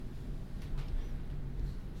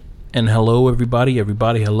And hello, everybody,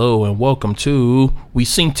 hello, and welcome to We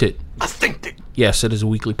Synced It. I Synced It. Yes, it is a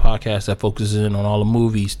weekly podcast that focuses in on all the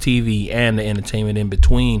movies, TV, and the entertainment in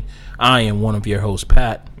between. I am one of your hosts,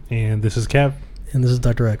 Pat. And this is Kev. And this is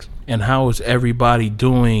Dr. X. And how is everybody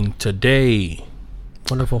doing today?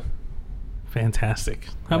 Wonderful. Fantastic.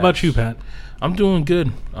 How about you, Pat? I'm doing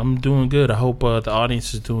good. I hope the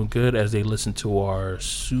audience is doing good as they listen to our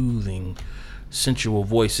soothing, sensual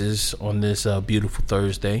voices on this beautiful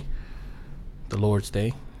Thursday, the Lord's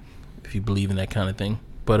Day, if you believe in that kind of thing.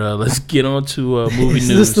 But let's get on to movie news.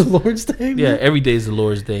 Is this the Lord's Day? Man? Yeah, every day is the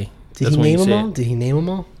Lord's Day. Did he name them all? Did he name them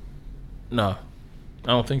all? No, I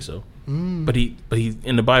don't think so. But he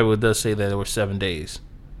in the Bible it does say that there were 7 days.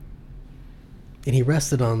 And he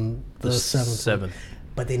rested on the seventh.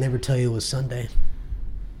 But they never tell you it was Sunday.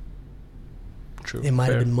 True. It might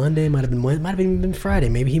have been Monday, might have even been Friday.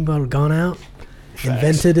 Maybe he might have gone out,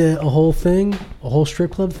 invented a whole thing, a whole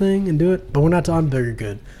strip club thing, and do it. But we're not on very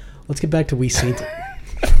good. Let's get back to We Synced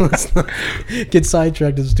It. Let's not get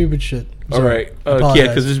sidetracked in stupid shit. All right. Yeah,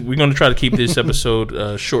 because we're going to try to keep this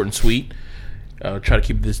episode short and sweet. Try to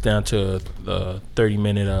keep this down to a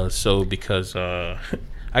 30-minute or so because I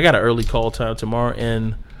got an early call time tomorrow,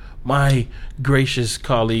 and my gracious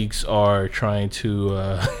colleagues are trying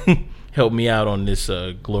to help me out on this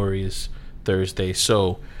glorious Thursday.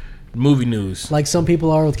 So, movie news. Like some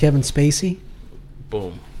people are with Kevin Spacey.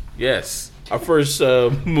 Boom. Yes. Our first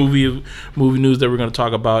movie news that we're going to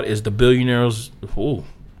talk about is The Billionaires. Oh,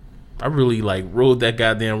 I really wrote that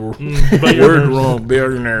goddamn word wrong.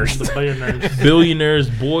 Billionaires. Billionaires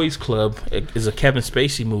Boys Club is a Kevin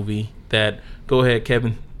Spacey movie that. Go ahead,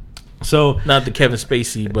 Kevin. So not the Kevin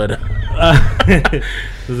Spacey, but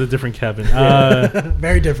there's a different Kevin.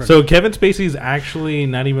 Very different. So Kevin Spacey is actually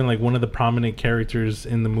not even one of the prominent characters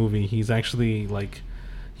in the movie. He's actually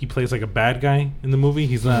he plays a bad guy in the movie.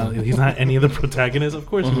 He's not any of the protagonists. Of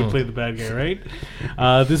course, he would play the bad guy, right?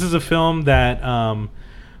 This is a film that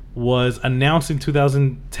was announced in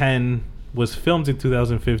 2010, was filmed in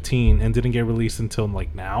 2015, and didn't get released until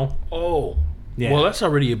now. Oh. Yeah. Well, that's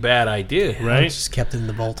already a bad idea, right? Just kept it in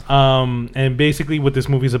the vault. And basically what this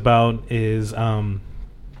movie's about is a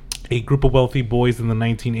group of wealthy boys in the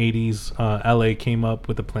 1980s. LA came up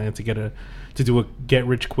with a plan to do a get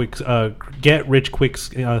rich quick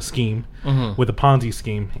scheme with a Ponzi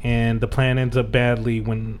scheme, and the plan ends up badly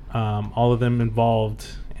when all of them involved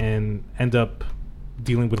and end up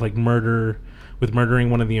dealing with murdering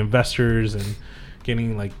one of the investors and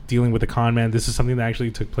dealing with a con man. This is something that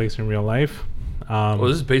actually took place in real life.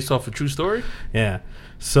 This is based off a true story? Yeah.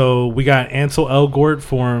 So we got Ansel Elgort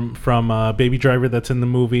from Baby Driver that's in the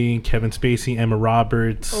movie, Kevin Spacey, Emma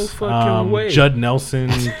Roberts, Judd Nelson,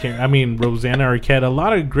 Rosanna Arquette, a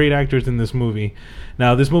lot of great actors in this movie.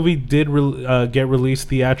 Now, this movie did get released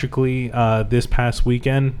theatrically this past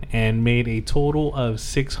weekend and made a total of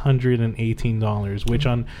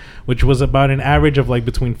 $618, which was about an average of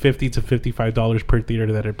between $50 to $55 per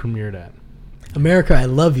theater that it premiered at. America, I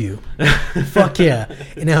love you. Fuck yeah.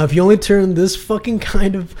 Now, if you only turn this fucking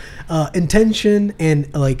kind of intention and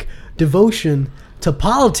devotion to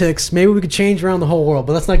politics, maybe we could change around the whole world.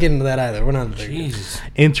 But let's not get into that either. We're not. Jesus.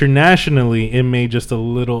 Internationally, it made just a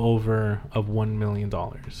little over of $1 million.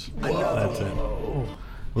 That's it.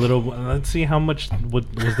 Let's see how much was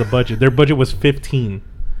the budget. Their budget was 15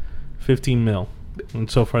 mil, and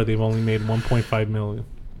so far they've only made 1.5 million.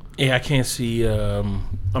 Yeah, I can't see.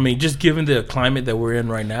 Just given the climate that we're in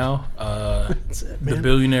right now, the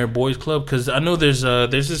Billionaire Boys Club. Because I know there's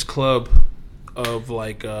this club of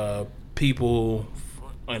people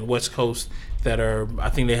on West Coast that are. I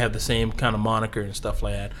think they have the same kind of moniker and stuff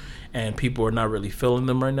like that, and people are not really feeling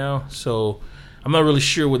them right now. So I'm not really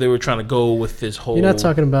sure where they were trying to go with this whole. You're not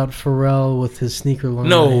talking about Pharrell with his sneaker line,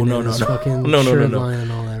 no, line and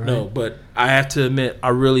all that, right? No, but I have to admit, I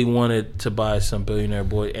really wanted to buy some Billionaire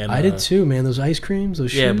Boy, and I did too, man. Those ice creams,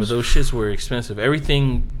 those shoes. Yeah, but those shits were expensive.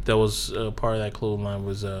 Everything that was part of that clothing line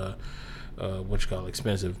was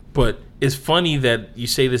expensive. But it's funny that you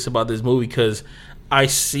say this about this movie because I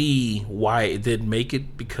see why it didn't make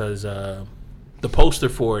it because the poster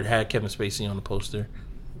for it had Kevin Spacey on the poster.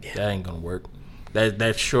 Yeah. That ain't gonna work.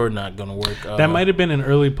 That's sure not gonna work. That might have been an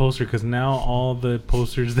early poster because now all the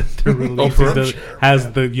posters that they're releasing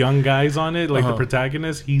has the young guys on it, the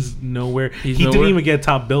protagonist. He's nowhere. He didn't even get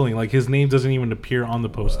top billing. His name doesn't even appear on the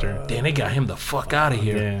poster. Damn, they got him the fuck out of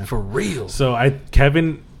here for real. So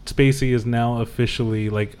Kevin Spacey is now officially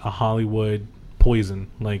a Hollywood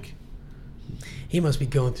poison. He must be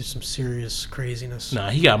going through some serious craziness. Nah,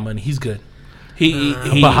 he got money. He's good.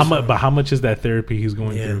 But how much is that therapy he's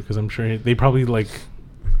going through? Because I'm sure they probably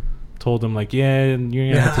told him like, yeah, you're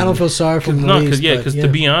gonna have to I don't feel sorry for him. No, because to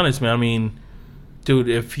be honest, man, I mean, dude,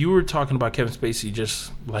 if you were talking about Kevin Spacey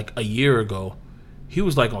just like a year ago, he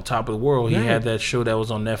was like on top of the world. He had that show that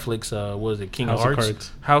was on Netflix. What was it? King of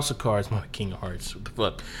Hearts? House of Cards. Not King of Hearts. What the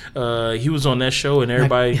fuck? He was on that show, and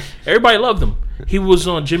everybody loved him. He was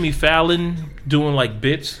on Jimmy Fallon doing like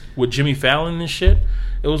bits with Jimmy Fallon and shit.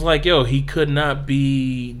 It was like, yo, he could not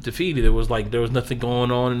be defeated. It was like there was nothing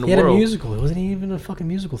going on in the world. He had a musical. It wasn't even a fucking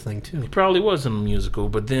musical thing, too. He probably wasn't a musical,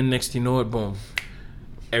 but then next thing you know it, boom.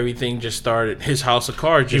 Everything just started. His House of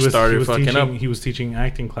Cards started fucking up. He was teaching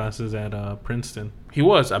acting classes at Princeton. He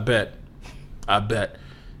was, I bet. And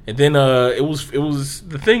then it was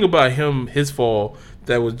the thing about him, his fall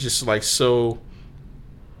that was just like so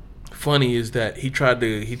funny is that he tried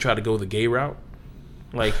to go the gay route.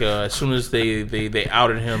 Like as soon as they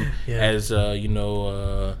outed him as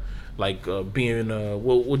being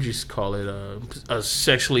what would you call it,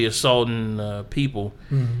 sexually assaulting people.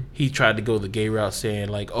 Mm-hmm. He tried to go the gay route, saying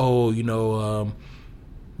like, oh,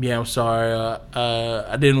 yeah, I'm sorry,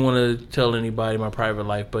 I didn't want to tell anybody my private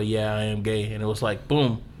life, but yeah, I am gay. And it was like,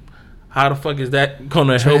 boom, how the fuck is that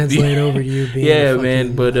gonna help you? Over you being yeah,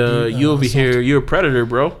 man, but you over here, you're a predator,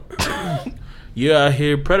 bro. You're out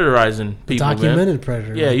here predarizing people, documented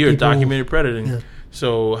predator. Yeah, you're a documented predator. Yeah.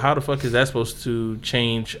 So how the fuck is that supposed to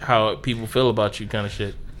change how people feel about you, kind of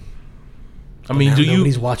shit? I mean, do you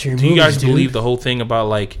guys believe the whole thing about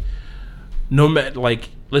like, no matter, like,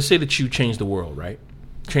 let's say that you change the world, right?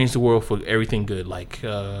 Change the world for everything good, like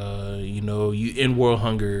you end world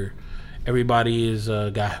hunger, everybody is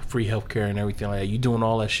got free healthcare and everything like that. You doing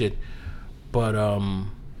all that shit, but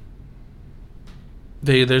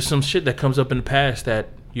there's some shit that comes up in the past that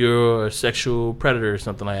you're a sexual predator or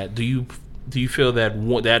something like that. Do you feel that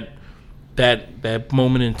that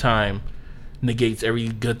moment in time negates every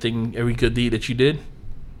good thing, every good deed that you did?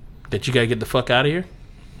 That you gotta get the fuck out of here?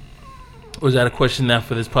 Or is that a question now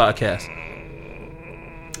for this podcast?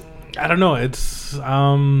 I don't know. It's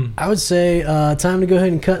I would say time to go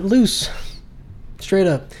ahead and cut loose. Straight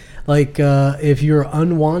up. Like if you're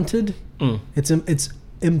unwanted, it's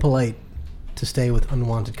impolite to stay with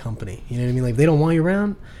unwanted company. You know what I mean? Like, they don't want you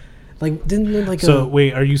around. Like, didn't they, like, so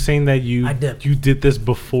wait, are you saying that you did this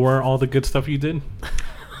before all the good stuff you did?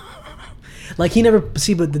 Like, he never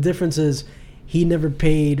but the difference is he never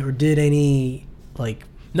paid or did any, like,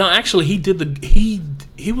 no, actually he did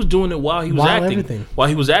he was doing it while he was acting. Everything. While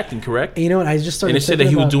he was acting, correct? And you know what? I just started. And it said that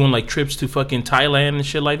he was doing like trips to fucking Thailand and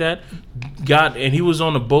shit like that. And he was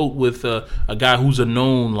on a boat with a guy who's a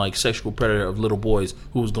known like sexual predator of little boys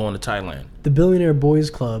who was going to Thailand. The Billionaire Boys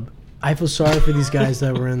Club. I feel sorry for these guys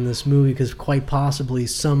that were in this movie because quite possibly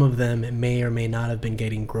some of them may or may not have been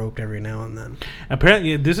getting groped every now and then.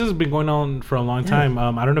 Apparently, this has been going on for a long time.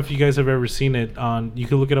 I don't know if you guys have ever seen it. You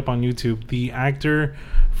can look it up on YouTube. The actor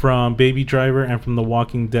from Baby Driver and from The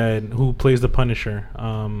Walking Dead who plays the Punisher,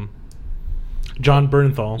 John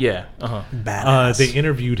Bernthal. Yeah. Badass. They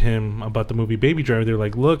interviewed him about the movie Baby Driver. They're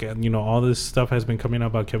like, look, all this stuff has been coming out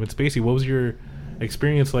about Kevin Spacey. What was your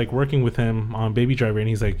experience like working with him on Baby Driver? And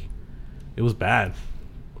he's like, it was bad.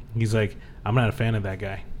 He's like, I'm not a fan of that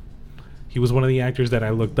guy. He was one of the actors that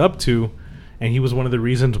I looked up to, and he was one of the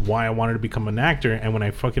reasons why I wanted to become an actor. And when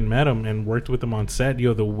I fucking met him and worked with him on set,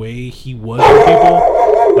 the way he was with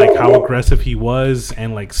people, like how aggressive he was,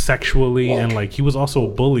 and like sexually, and like he was also a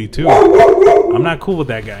bully too. I'm not cool with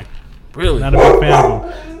that guy. Really? Not a big fan of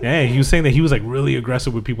him. Yeah, he was saying that he was like really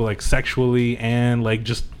aggressive with people, like sexually, and like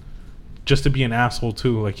just to be an asshole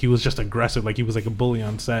too. Like he was just aggressive, like he was like a bully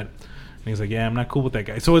on set. And he's like, yeah, I'm not cool with that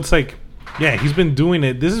guy. So it's like, yeah, he's been doing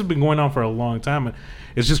it. This has been going on for a long time.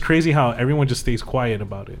 It's just crazy how everyone just stays quiet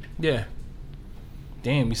about it. Yeah.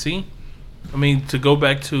 Damn, you see? I mean, to go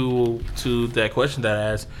back to that question that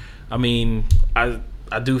I asked, I mean, I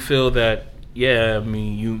do feel that, yeah, I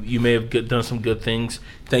mean, you may have done some good things.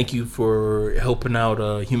 Thank you for helping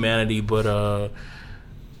out humanity, but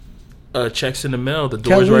checks in the mail. The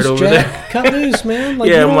door's right over there. Cut loose, man. Like,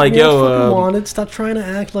 yeah, I'm like, yo, wanted. Stop trying to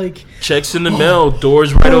act like checks in the mail.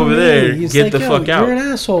 Door's right over there. It's Get like, the fuck out. You're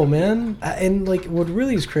an asshole, man. And like, what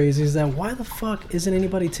really is crazy is that why the fuck isn't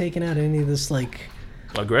anybody taking out any of this like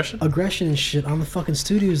aggression and shit on the fucking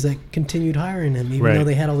studios that continued hiring him, even though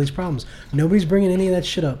they had all these problems? Nobody's bringing any of that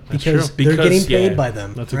shit up because they're getting paid by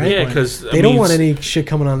them. That's right? Yeah, because they don't want any shit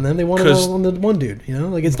coming on them. They want it all on the one dude.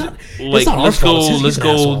 Like it's not. Like, it's not let's our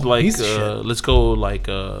go. Let's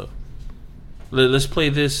play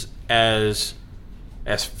this as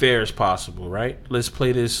fair as possible, right? Let's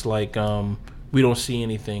play this like we don't see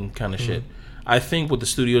anything kind of shit. I think what the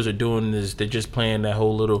studios are doing is they're just playing that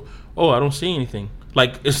whole little, I don't see anything.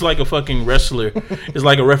 Like it's like a fucking wrestler. It's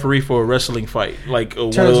like a referee for a wrestling fight. Like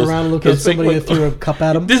turns around and looks at somebody that threw a cup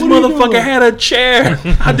at him. This motherfucker had a chair.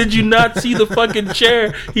 How did you not see the fucking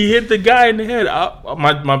chair? He hit the guy in the head.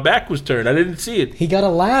 My back was turned. I didn't see it. He got a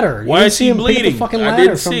ladder. Why is he bleeding? I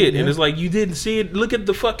didn't see it. And it's like, you didn't see it. Look at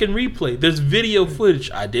the fucking replay. There's video footage.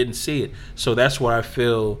 I didn't see it. So that's what I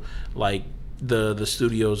feel like the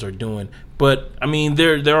studios are doing. But I mean,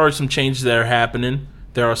 there are some changes that are happening.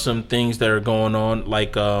 There are some things that are going on.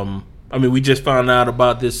 Like, I mean, we just found out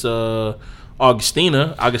about this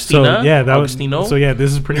Augustina. So yeah, Augustino. So yeah,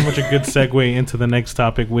 this is pretty much a good segue into the next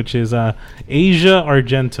topic, which is Asia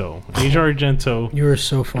Argento. Asia Argento. You were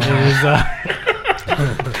so far.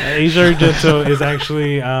 Asia Argento is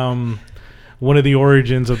actually one of the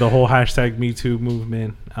origins of the whole hashtag Me Too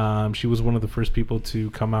movement. She was one of the first people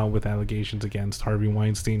to come out with allegations against Harvey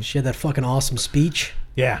Weinstein. She had that fucking awesome speech.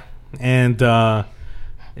 Yeah, and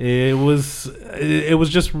it was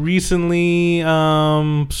just recently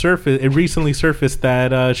surfaced. It recently surfaced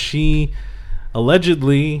that she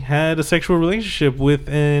allegedly had a sexual relationship with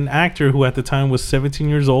an actor who at the time was 17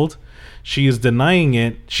 years old. She is denying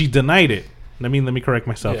it. She denied it. Let me correct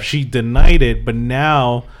myself. Yeah. She denied it, but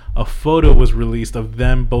now a photo was released of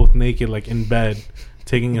them both naked, like in bed,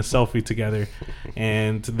 taking a selfie together.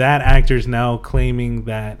 And that actor is now claiming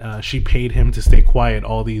that she paid him to stay quiet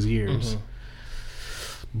all these years. Mm-hmm.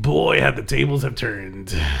 Boy, how the tables have turned.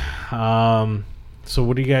 So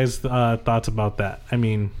what are you guys' thoughts about that? I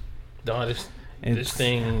mean, this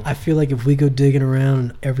thing. I feel like if we go digging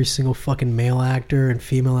around every single fucking male actor and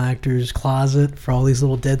female actor's closet for all these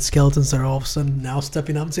little dead skeletons that are all of a sudden now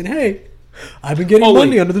stepping up and saying, "Hey, I've been getting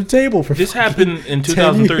money under the table for." This happened in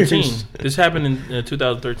 2013. This happened in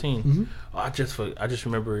 2013. Mm-hmm. I just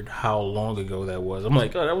remembered how long ago that was. I'm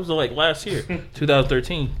like, oh, that was like last year,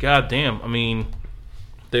 2013. God damn. I mean,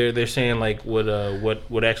 they're saying like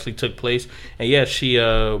what actually took place, and yeah, she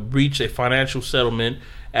reached a financial settlement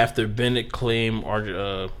after Bennett claimed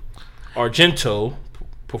Argento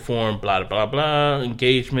performed blah blah blah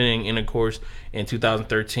engagement and intercourse in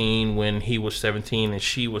 2013 when he was 17 and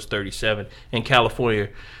she was 37 in California.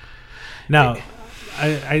 Now,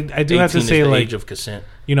 I do have to say, like, age of consent.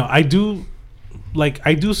 You know, I do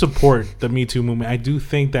support the Me Too movement. I do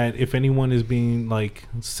think that if anyone is being like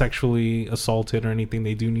sexually assaulted or anything,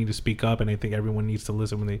 they do need to speak up, and I think everyone needs to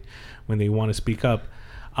listen when they want to speak up.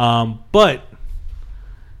 But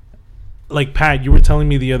like Pat, you were telling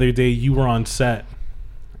me the other day you were on set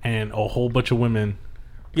and a whole bunch of women.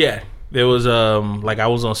 Yeah, there was like I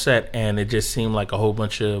was on set and it just seemed like a whole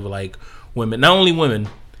bunch of like women, not only women,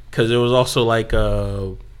 because there was also like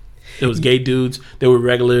there was gay dudes, there were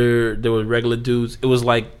regular dudes. It was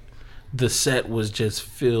like the set was just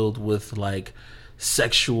filled with like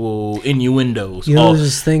sexual innuendos. You know, there's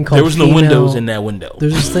this thing called there was no windows in that window.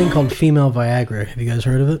 There's this thing called female Viagra. Have you guys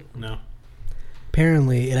heard of it? No.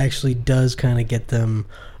 Apparently, it actually does kind of get them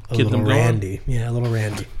a little randy. Yeah, a little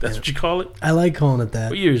randy. That's what you call it? I like calling it that.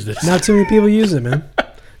 What year is this? Not too many people use it, man.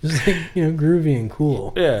 Just like, you know, groovy and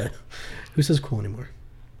cool. Yeah. Who says cool anymore?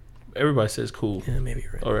 Everybody says cool. Yeah, maybe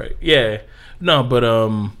you're right. All right. Yeah. No, but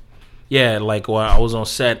yeah, like while I was on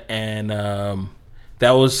set and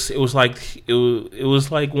it was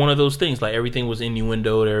like one of those things. Like everything was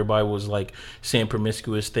innuendo. Everybody was like saying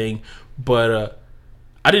promiscuous thing, but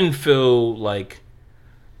I didn't feel like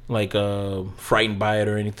frightened by it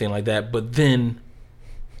or anything like that. But then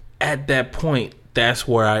at that point, that's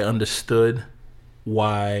where I understood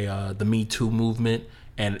why the Me Too movement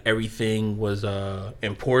and everything was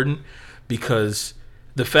important, because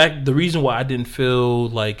the reason why I didn't feel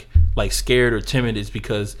like scared or timid is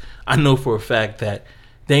because I know for a fact that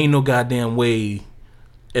there ain't no goddamn way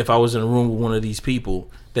if I was in a room with one of these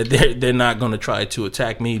people that they're not gonna try to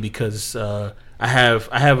attack me, because I have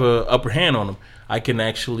a upper hand on them. I can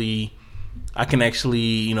actually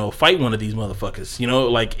you know fight one of these motherfuckers, you know,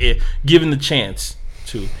 like given the chance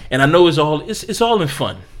to. And I know it's all in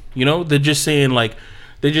fun, you know. They're just saying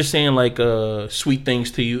sweet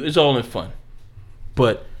things to you. It's all in fun.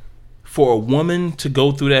 But for a woman to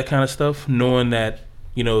go through that kind of stuff, knowing that,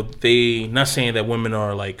 you know, they, not saying that women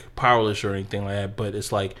are like powerless or anything like that, but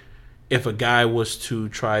it's like if a guy was to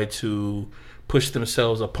try to push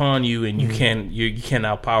themselves upon you and you can't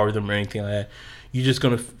outpower them or anything like that, you're just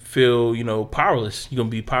gonna feel, you know, powerless. You're gonna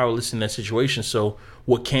be powerless in that situation. So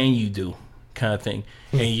what can you do, kind of thing,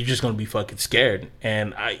 and you're just gonna be fucking scared.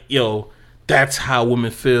 And that's how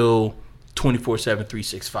women feel 24/7,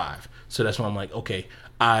 365. So that's why I'm like, okay,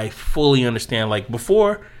 I fully understand. Like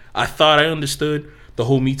before, I thought I understood the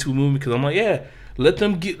whole Me Too movement, because I'm like, yeah, let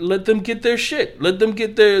them get their shit. Let them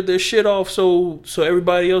get their shit off so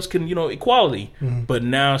everybody else can, equality. Mm-hmm. But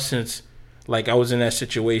now, since like I was in that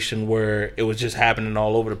situation where it was just happening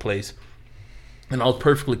all over the place, and I was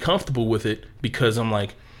perfectly comfortable with it because I'm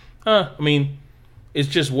like, it's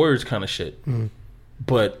just words kind of shit. Mm-hmm.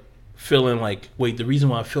 But feeling like, wait, the reason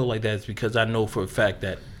why I feel like that is because I know for a fact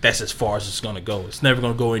that that's as far as it's gonna go. It's never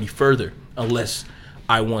gonna go any further unless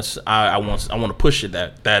I want to push it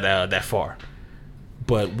that far.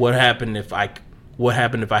 But what happened if I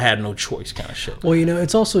had no choice, kind of shit. Well,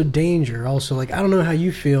 it's also danger. Also, like, I don't know how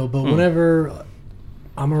you feel, but whenever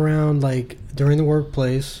I'm around, like, during the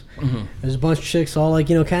workplace, there's a bunch of chicks all, like,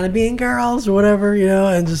 kind of being girls or whatever,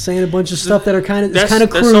 and just saying a bunch of stuff that are kind of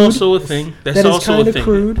crude. That's also a thing. That's also kind of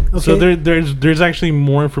crude. Okay. So there's actually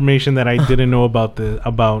more information that I didn't know about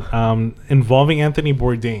involving Anthony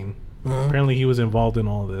Bourdain. Apparently, he was involved in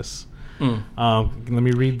all of this. Let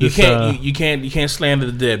me read this. You can't slander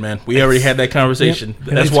the dead, man. We already had that conversation.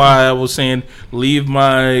 Yep. That's why I was saying leave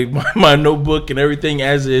my notebook and everything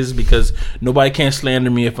as is, because nobody can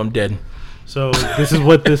slander me if I'm dead. So this is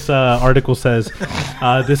what this article says.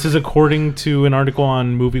 This is according to an article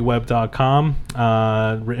on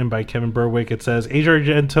MovieWeb.com written by Kevin Berwick. It says, Asia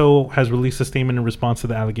Argento has released a statement in response to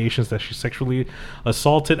the allegations that she sexually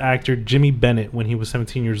assaulted actor Jimmy Bennett when he was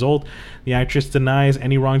 17 years old. The actress denies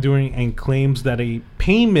any wrongdoing and claims that a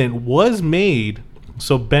payment was made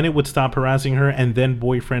so Bennett would stop harassing her and then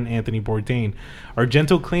boyfriend Anthony Bourdain.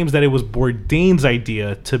 Argento claims that it was Bourdain's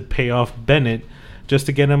idea to pay off Bennett just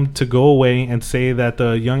to get him to go away and say that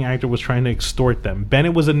the young actor was trying to extort them.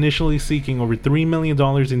 Bennett was initially seeking over $3 million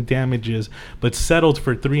in damages, but settled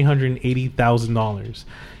for $380,000.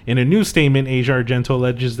 In a new statement, Asia Argento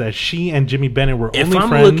alleges that she and Jimmy Bennett were only friends.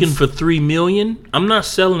 If I'm looking for $3 million, I'm not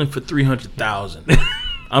selling it for $300,000.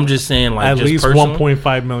 I'm just saying, like, at just least personal.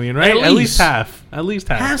 1.5 million, right? At least half. At least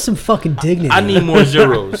half. Have some fucking dignity. I need more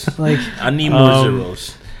zeros. I need more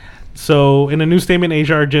zeros. So, in a new statement,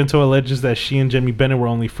 Asia Argento alleges that she and Jimmy Bennett were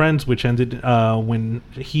only friends, which ended when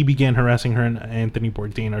he began harassing her and Anthony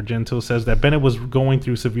Bourdain. Argento says that Bennett was going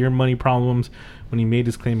through severe money problems when he made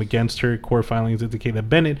his claim against her. Court filings indicate that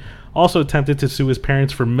Bennett also attempted to sue his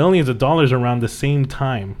parents for millions of dollars around the same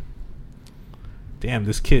time. Damn,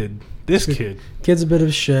 this kid. Kid's a bit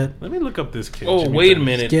of shit. Let me look up this kid. Oh, Jimmy wait Bennett. a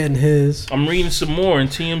minute. He's getting his. I'm reading some more. In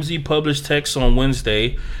TMZ published text on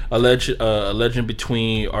Wednesday, alleging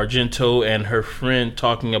between Argento and her friend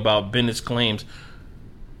talking about Bennett's claims.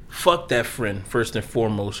 Fuck that friend, first and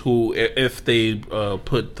foremost, who, if they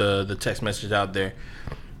put the text message out there.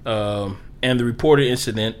 And the reported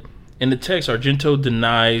incident. In the text, Argento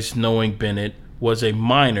denies knowing Bennett was a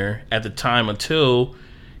minor at the time until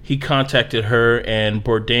he contacted her and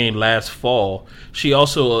Bourdain last fall. She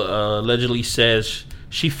also allegedly says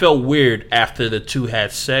she felt weird after the two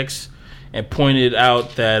had sex and pointed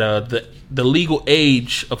out that the legal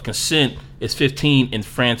age of consent is 15 in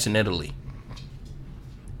France and Italy.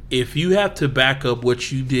 If you have to back up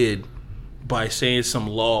what you did by saying some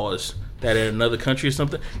laws that in another country or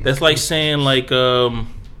something, that's like saying like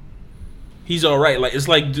he's all right. Like, it's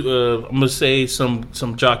like I'm gonna say some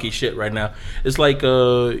jockey shit right now. It's like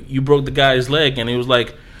you broke the guy's leg and it was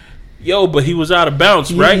like, yo, but he was out of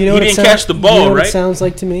bounds, right? He didn't catch the ball, what right? It sounds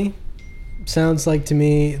like to me. Sounds like to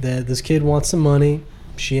me that this kid wants some money.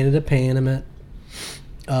 She ended up paying him it.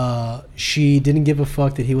 She didn't give a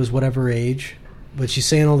fuck that he was whatever age. But she's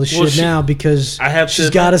saying all this shit now because she's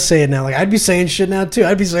got to say it now. Like, I'd be saying shit now too.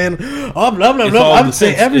 I'd be saying, oh, blah, blah, blah. I would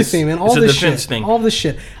say everything, man. All this shit. All this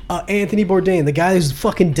shit. Anthony Bourdain, the guy who's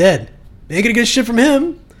fucking dead. They ain't going to get shit from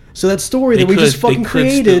him. So that story that we just fucking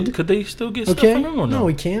created. Could they still get stuff from him or no? No,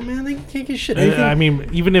 we can't, man. They can't get shit. I mean,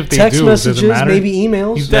 even if they text do, messages, it doesn't matter. maybe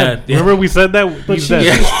emails. He's dead. Yeah. Remember we said that? But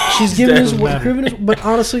she's giving his but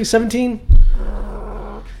honestly, 17,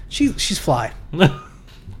 she's fly.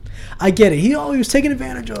 I get it. He was taken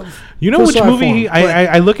advantage of. You know which movie?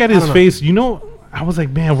 I look at his face. You know, I was like,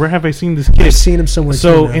 man, where have I seen this kid? I've seen him somewhere.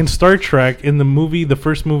 So in Star Trek, in the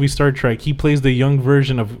first movie Star Trek, he plays the young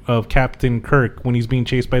version of Captain Kirk when he's being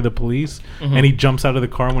chased by the police, and he jumps out of the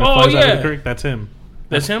car when it flies out of the Kirk. That's him.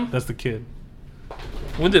 That's him. That's the kid.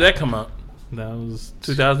 When did that come out? That was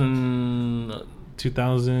 2000.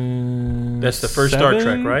 2000. That's the first Star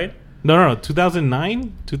Trek, right? No.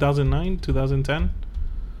 2009, 2010.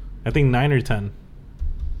 I think 9 or 10.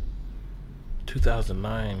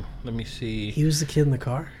 2009. Let me see. He was the kid in the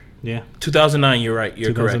car? Yeah. 2009, you're right. You're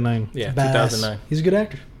 2009. correct. Yeah, Badass. 2009. He's a good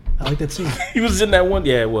actor. I like that scene. He was in that one.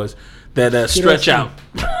 Yeah, it was. That stretch out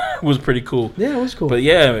was pretty cool. Yeah, it was cool. But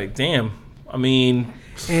yeah, damn. I mean.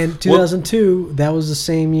 And 2002, that was the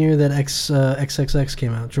same year that XXX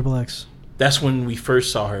came out. Triple X. That's when we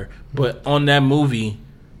first saw her. But on that movie,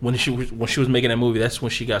 when she was making that movie, that's when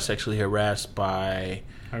she got sexually harassed by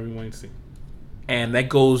Harvey Weinstein. And that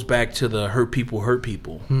goes back to the hurt people.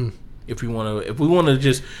 If we want to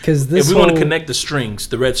just, because if we want to connect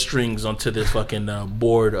the red strings onto this fucking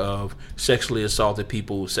board of sexually assaulted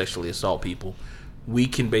people, sexually assault people, we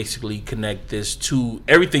can basically connect this to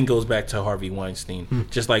everything. Goes back to Harvey Weinstein,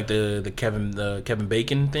 just like the Kevin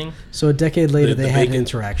Bacon thing. So a decade later, they had an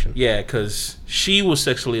interaction. Yeah, because she was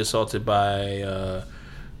sexually assaulted by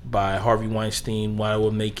Harvey Weinstein while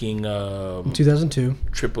we're making 2002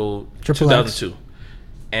 Triple 2002, X.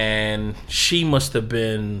 And she must have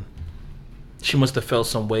felt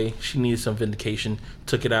some way. She needed some vindication.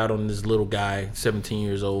 Took it out on this little guy, 17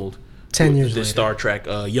 years old. 10 years later. Star Trek,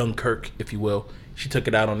 young Kirk, if you will. She took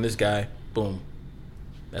it out on this guy. Boom.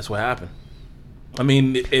 That's what happened. I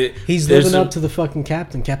mean, he's living up to the fucking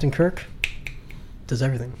captain. Captain Kirk does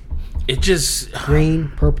everything. It just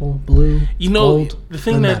green, purple, blue. You know, gold, the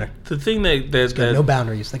thing that no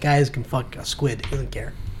boundaries. The guy can fuck a squid. He doesn't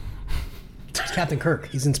care. It's Captain Kirk.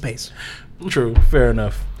 He's in space. True. Fair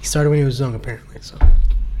enough. He started when he was young, apparently. So.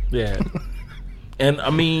 Yeah. And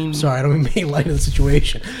I mean, sorry, I don't mean make light of the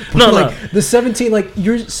situation. No, the 17,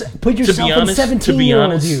 you're put yourself in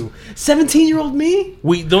 17-year-old you. 17-year-old me.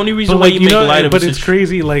 The only reason why you make light of it, but it's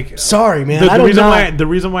crazy. Sorry, man. The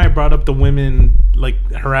reason why I brought up the women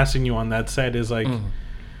harassing you on that set is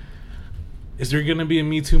is there gonna be a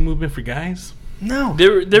Me Too movement for guys? No,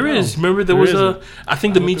 there is. Remember, there was I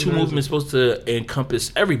think the Me Too movement is supposed to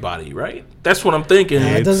encompass everybody, right? That's what I'm thinking.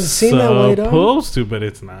 It doesn't seem that way, though. Supposed to, but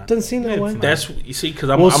it's not. Doesn't seem that way. That's you see, because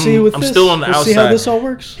I'm still on the outside. See how this all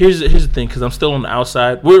works. Here's the thing, because I'm still on the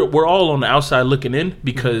outside. We're all on the outside looking in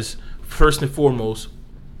because first and foremost,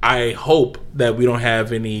 I hope that we don't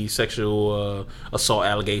have any sexual assault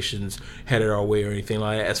allegations headed our way or anything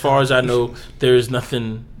like that. As far as I know, there's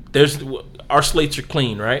nothing. Our slates are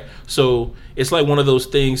clean, right? So it's like one of those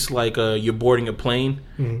things you're boarding a plane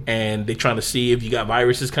and they're trying to see if you got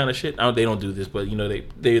viruses kind of shit. They don't do this, but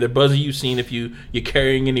they're buzzing you, seeing if you're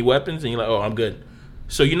carrying any weapons, and you're like, oh, I'm good.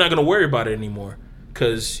 So you're not going to worry about it anymore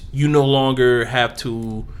because you no longer have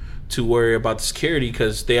to worry about the security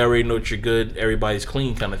because they already know that you're good, everybody's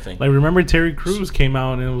clean kind of thing. Remember Terry Crews came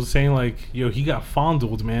out and was saying yo, he got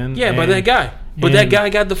fondled, man. Yeah, by that guy. But that guy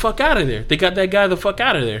got the fuck out of there. They got that guy the fuck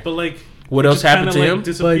out of there. But what else happened to him?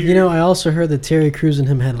 But I also heard that Terry Crews and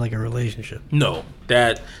him had a relationship. No,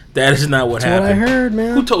 that is not what happened. That's what I heard,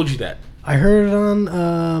 man. Who told you that? I heard it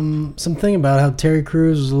on something about how Terry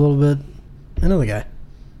Crews was a little bit another guy.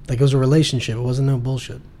 It was a relationship. It wasn't no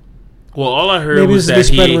bullshit. Well, all I heard was that they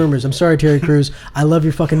spread rumors. I'm sorry, Terry Crews. I love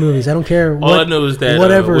your fucking movies. I don't care. All I know is that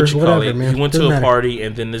whatever, man. He went to a party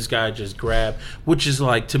and then this guy just grabbed, which is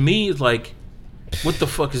to me, it's what the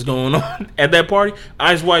fuck is going on at that party?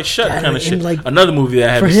 Eyes Wide Shut kind of shit. Another movie that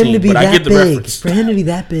I haven't seen, but I get the reference. For him to be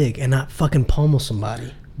that big and not fucking pummel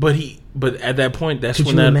somebody. But at that point, that's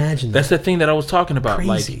that's the thing that I was talking about.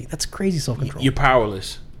 Crazy. That's crazy self-control. You're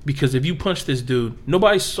powerless. Because if you punch this dude,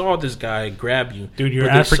 nobody saw this guy grab you. Dude, you're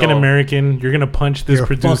African American. You're gonna punch this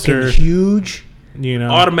producer. Fucking huge.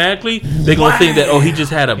 Automatically they're gonna think that he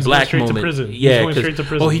just had a black moment. To prison. Yeah,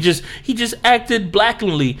 he just acted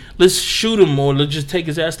blackly. Let's shoot him or let's just take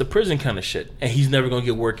his ass to prison kind of shit. And he's never gonna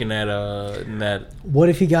get work in that. What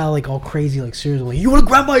if he got all crazy seriously? You want to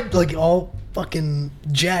grab my all fucking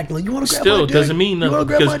jacked? You want to grab my dick? Still doesn't mean nothing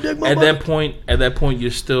because at that point you're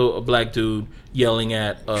still a black dude yelling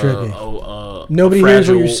at nobody hears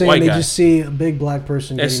what you're saying. They just see a big black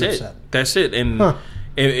person getting upset. That's it. And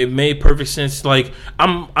it made perfect sense. I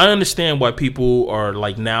understand why people are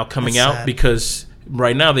now coming out sad. Because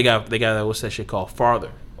right now they got what's that shit called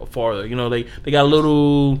farther. They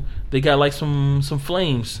got some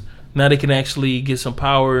flames. Now they can actually get some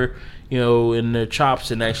power, in their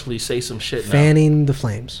chops and actually say some shit. Fanning the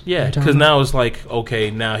flames. Yeah, because now it's okay,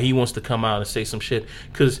 now he wants to come out and say some shit.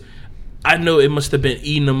 Because I know it must have been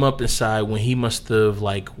eating him up inside when he must have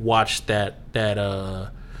watched that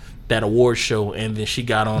award show, and then she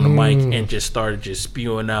got on the mic and just started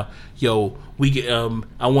spewing out, yo,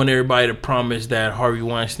 I want everybody to promise that Harvey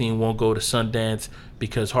Weinstein won't go to Sundance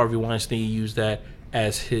because Harvey Weinstein used that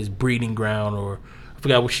as his breeding ground, or I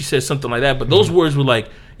forgot what she said, something like that. But those words were when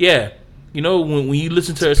you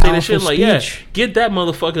listen to her say that shit, get that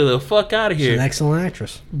motherfucker the fuck out of here. She's an excellent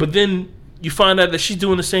actress. But then you find out that she's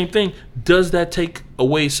doing the same thing. Does that take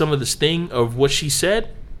away some of the sting of what she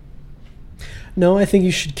said? No, I think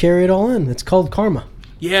you should carry it all in. It's called karma.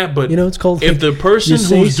 Yeah, but it's called. If the person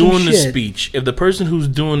who's doing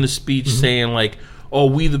the speech, saying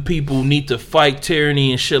we the people need to fight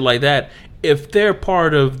tyranny and shit like that, if they're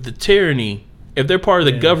part of the tyranny, if they're part of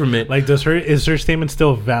the government, Like, is her statement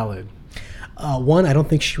still valid? One, I don't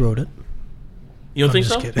think she wrote it. you don't think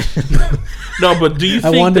so? Just kidding. No, but do you I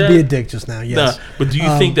think wanted that, to be a dick just now. Yes. Nah, but do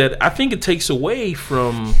you think that? I think it takes away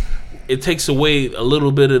a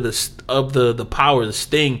little bit of the power, the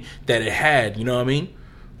sting that it had. You know what I mean?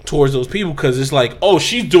 Towards those people, because it's like, oh,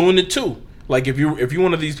 she's doing it too. Like if you're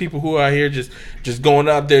one of these people who are out here just going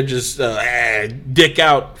out there just dick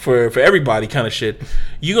out for everybody kind of shit,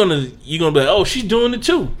 you're gonna be like, oh, she's doing it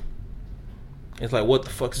too. It's like, what the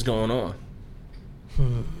fuck is going on?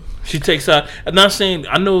 She takes out. I'm not saying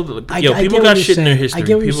I know. People got shit in their history.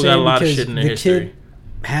 People got a lot of shit in their history. Kid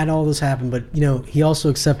had all this happen, but he also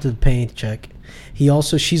accepted the paycheck.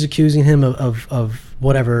 She's accusing him of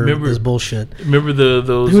whatever this bullshit. Remember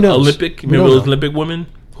those Olympic women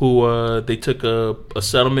who they took a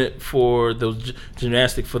settlement for those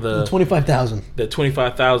gymnastic for the $25,000. The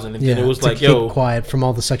 $25,000, and then it was like, keep quiet from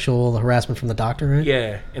all the sexual harassment from the doctor, right?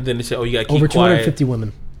 Yeah, and then they said, oh, you got to keep over quiet. 250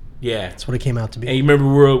 women. Yeah, that's what it came out to be. And you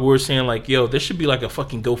remember we were saying like, yo, there should be like a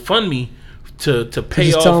fucking GoFundMe to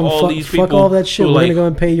pay off all these people. Fuck all that shit. We're gonna go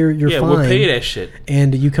and pay your fine. Yeah, we'll pay that shit.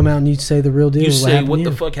 And you come out and you say the real deal. You say what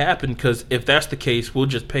the fuck happened, because if that's the case, we'll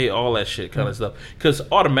just pay all that shit kind of stuff. Because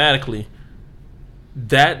automatically,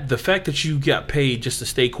 the fact that you got paid just to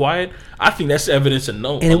stay quiet, I think that's evidence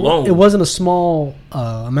alone. It wasn't a small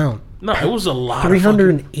amount. No, it was a lot.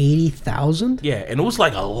 380,000. Yeah, and it was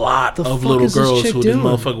like a lot of little girls who this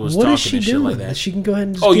motherfucker was talking and shit like that. She can go ahead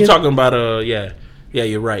and. You're talking about yeah,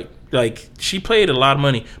 you're right. Like she paid a lot of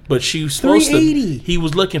money, but she was supposed to. He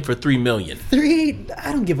was looking for $3 million. 380.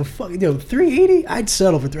 I don't give a fuck. 380. I'd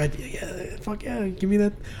settle for 380. Yeah, fuck yeah, give me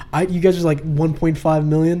that. You guys are like 1.5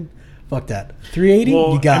 million. Fuck that. 380.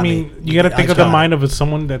 Well, you got me. You got to think of the mind of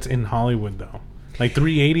someone that's in Hollywood though. Like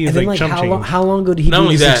 380 is like chump change. How long ago did he do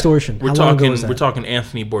his extortion? We're talking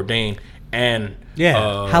Anthony Bourdain and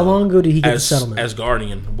how long ago did he get the settlement? As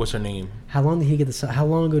Guardian, what's her name? How long ago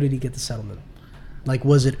did he get the settlement? Like,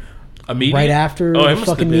 was it immediate? Right after the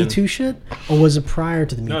fucking Me Too shit, or was it prior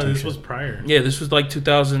to the Me Too? No, this was prior. Yeah, this was like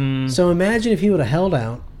 2000. So imagine if he would have held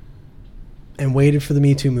out and waited for the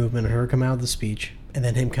Me Too movement, and her come out with the speech, and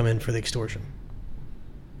then him come in for the extortion.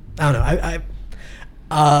 I don't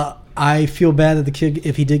know. I feel bad that the kid,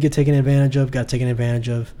 if he did get taken advantage of, got taken advantage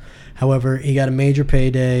of. However, he got a major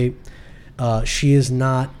payday. She is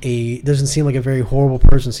doesn't seem like a very horrible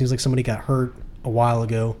person. Seems like somebody got hurt a while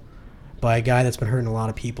ago by a guy that's been hurting a lot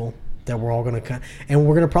of people. That we're all going to, and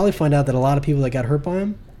we're going to probably find out that a lot of people that got hurt by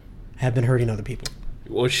him have been hurting other people.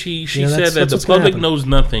 Well, she said that the public knows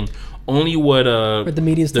nothing, only what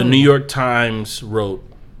the New York Times wrote,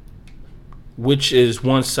 which is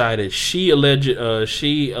one-sided. She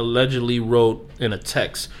allegedly wrote in a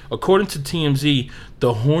text, according to TMZ,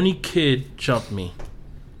 the horny kid jumped me.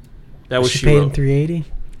 That was she paid wrote. Him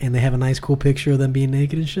 380, and they have a nice, cool picture of them being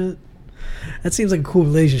naked and shit. That seems like a cool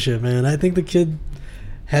relationship, man. I think the kid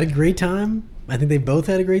had a great time. I think they both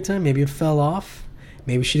had a great time. Maybe it fell off.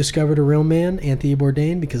 Maybe she discovered a real man, Anthony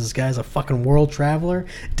Bourdain, because this guy's a fucking world traveler,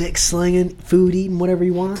 dick slinging, food eating, whatever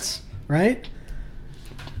he wants, right?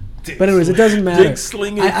 But anyways, it doesn't matter. Dick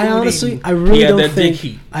slinging. I honestly, I really don't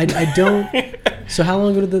think. I don't. So how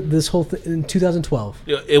long ago did this whole thing? In 2012.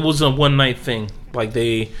 It was a one night thing. Like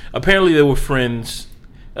they were friends.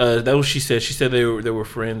 That was what she said. She said they were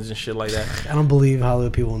friends and shit like that. I don't believe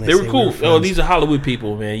Hollywood people when they were cool. These are Hollywood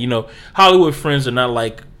people, man. You know, Hollywood friends are not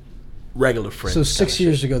like regular friends. So 6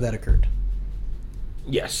 years ago that occurred.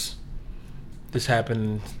 Yes, this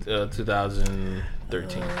happened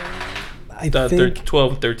 2013. I think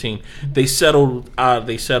 12 and 13. They settled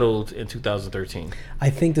in 2013. I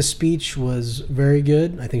think the speech was very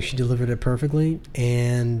good. I think she delivered it perfectly.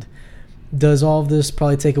 And does all of this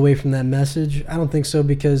probably take away from that message? I don't think so,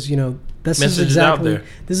 because this is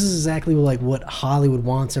exactly like what Hollywood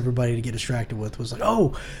wants everybody to get distracted with. Was like,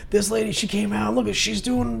 oh, this lady, she came out, look, she's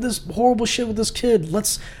doing this horrible shit with this kid.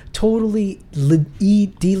 Let's totally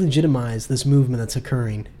delegitimize this movement that's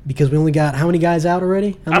occurring, because we only got how many guys out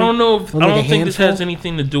already? I don't know. I don't think this has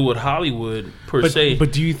anything to do with Hollywood per se.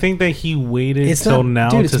 But do you think that he waited till now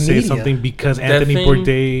to say something because Anthony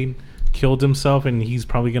Bourdain killed himself, and he's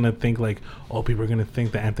probably gonna think like, oh, people are gonna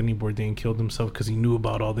think that Anthony Bourdain killed himself because he knew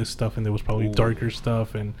about all this stuff, and there was probably darker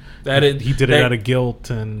stuff, and he did it out of guilt,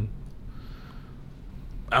 and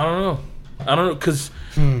I don't know because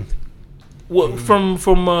from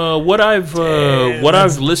what I've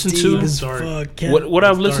listened to, what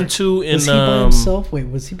I've listened to in was he by himself? Wait,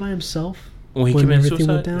 was he by himself when he committed everything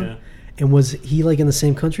suicide? Went down? Yeah. And was he like in the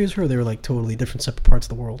same country as her, or they were like totally different, separate parts of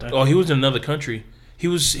the world? Oh, he was in another country. He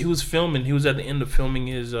was filming. He was at the end of filming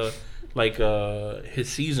his like his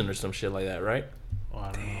season or some shit like that, right? Oh,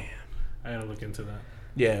 I don't know. I gotta look into that.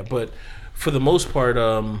 Yeah, but for the most part,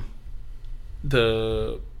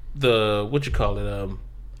 the what you call it?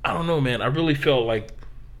 I don't know, man. I really felt like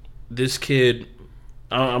this kid.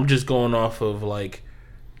 I'm just going off of like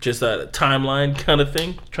just a timeline kind of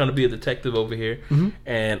thing, trying to be a detective over here,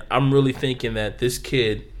 and I'm really thinking that this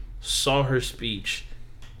kid saw her speech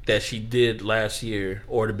that she did last year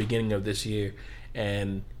or the beginning of this year,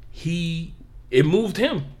 and it moved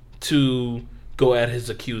him to go at his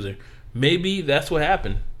accuser. Maybe that's what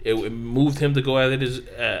happened. It moved him to go at his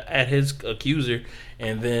accuser,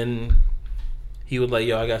 and then he was like,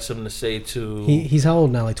 "Yo, I got something to say to." He's how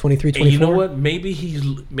old now? Like 23, 24? And you know what? Maybe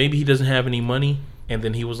he doesn't have any money, and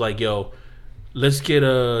then he was like, "Yo, let's get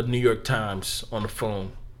a New York Times on the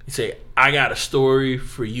phone." He said, "I got a story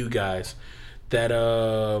for you guys. That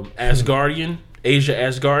Asgardian, Asia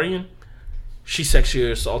Asgardian, she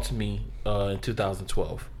sexually assaulted me in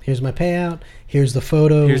 2012. Here's my payout. Here's the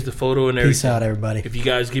photo. Here's the photo and everything. Peace out, everybody. If you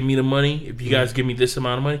guys give me the money, if you guys give me this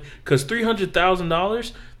amount of money, because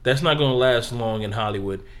 $300,000, that's not going to last long in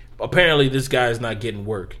Hollywood. Apparently, this guy is not getting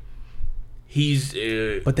work.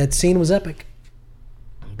 But that scene was epic.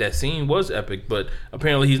 That scene was epic, but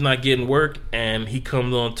apparently he's not getting work, and he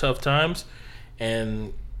comes on tough times,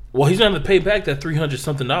 and well, he's going to pay back that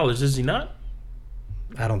 $300-something, is he not?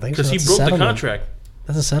 I don't think so. Because he broke the contract.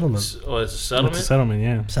 That's a settlement. Oh, it's a settlement? It's a settlement,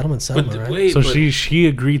 yeah. Settlement, right? Wait, so she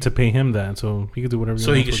agreed to pay him that, so he could do whatever he wants.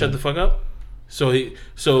 So he can shut the fuck up?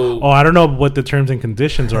 Oh, I don't know what the terms and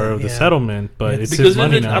conditions are of the settlement, but it's his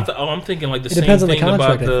money now. I'm thinking like the same thing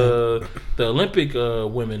about the Olympic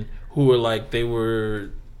women who were like they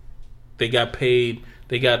got paid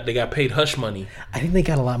hush money. I think they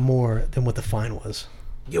got a lot more than what the fine was.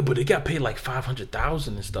 Yeah, but they got paid like $500,000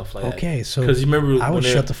 and stuff like that. Okay, so because you remember I would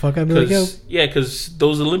shut the fuck up and be like, yo. Yeah, because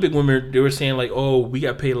those Olympic women, they were saying like, oh, we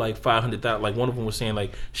got paid like $500,000. Like one of them was saying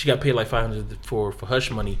like she got paid like $500 for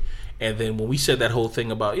hush money. And then when we said that whole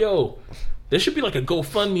thing about, yo, there should be like a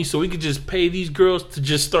GoFundMe so we could just pay these girls to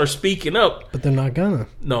just start speaking up. But they're not gonna.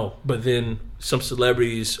 No, but then some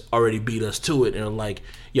celebrities already beat us to it and are like,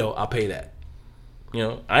 yo, I'll pay that. You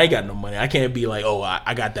know, I ain't got no money. I can't be like, oh,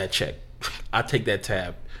 I got that check. I take that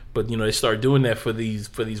tab. But you know, they start doing that for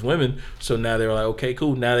these women. So now they're like, okay,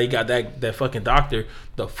 cool. Now they got that fucking doctor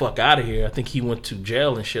the fuck out of here. I think he went to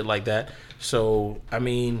jail and shit like that. So I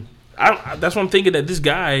mean, that's what I'm thinking, that this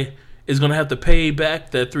guy is gonna have to pay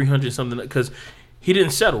back that $300 something because he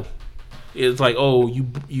didn't settle. It's like, oh, you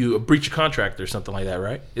breach a contract or something like that,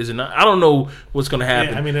 right? Is it not? I don't know what's gonna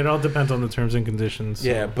happen. Yeah, I mean, it all depends on the terms and conditions. So.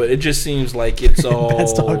 Yeah, but it just seems like it's all.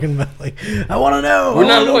 That's talking about like, I want to know. We're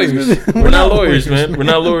not lawyers. We're not lawyers, man. We're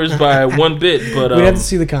not lawyers by one bit. But we have to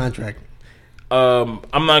see the contract. I'm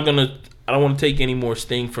not gonna. I don't want to take any more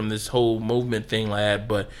sting from this whole movement thing like that.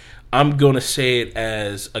 But I'm gonna say it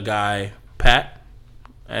as a guy, Pat,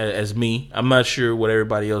 as me. I'm not sure what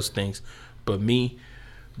everybody else thinks, but me.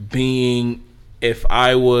 Being, if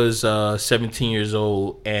I was 17 years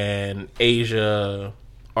old and Asia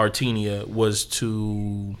Artenia was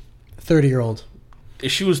to 30-year-old,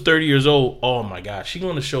 if she was 30 years old, oh my gosh, she's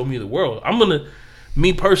gonna show me the world.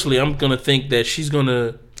 Me personally, I'm gonna think that she's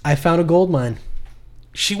gonna. I found a gold mine.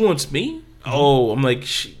 She wants me. Oh, I'm like,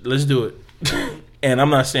 let's do it. And I'm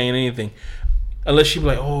not saying anything unless she be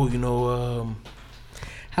like, oh, you know.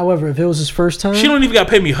 However, if it was his first time... She don't even got to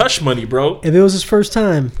pay me hush money, bro. If it was his first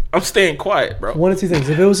time... I'm staying quiet, bro. One of two things.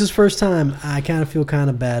 If it was his first time, I kind of feel kind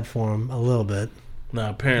of bad for him a little bit. Nah,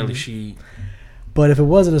 apparently she... But if it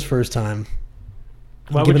wasn't his first time...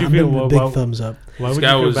 Why would you feel... a big thumbs up. Why would you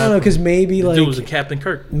feel bad? I don't know, because maybe like... Dude was a Captain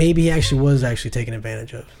Kirk. Maybe he actually was taken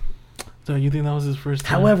advantage of. So you think that was his first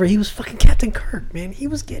time? However, he was fucking Captain Kirk, man. He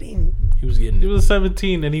was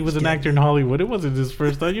 17 and he was an actor in Hollywood. It wasn't his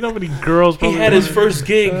first time. You know how many girls he had his first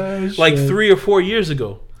gig like 3 or 4 years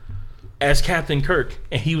ago as Captain Kirk,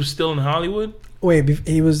 and he was still in Hollywood. Wait,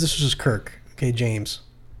 this was just Kirk. Okay, James.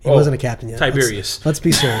 He wasn't a captain yet. Tiberius. Let's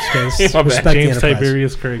be serious, guys. Respect James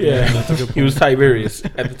Tiberius Kirk. Yeah, he was Tiberius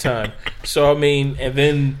at the time. So I mean, and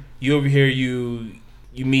then you over here, you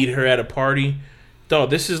meet her at a party.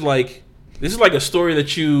 Dog, this is like a story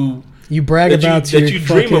that you brag about that you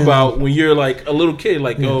dream about when you're like a little kid,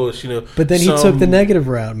 like you know. But then he took the negative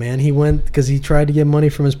route, man. He went because he tried to get money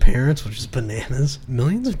from his parents, which is bananas,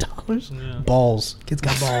 millions of dollars, balls. Kids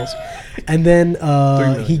got balls, and then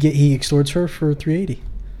he extorts her for $380.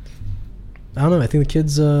 I don't know. I think the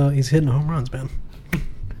kid's he's hitting home runs, man.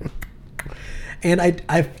 And like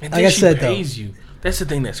I said, pays you. That's the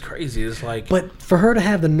thing that's crazy. It's like, but for her to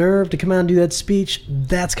have the nerve to come out and do that speech,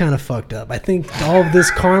 that's kind of fucked up. I think all of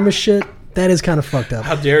this karma shit That is kind of fucked up.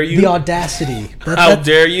 How dare you? The audacity. How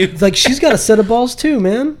dare you? Like, she's got a set of balls too,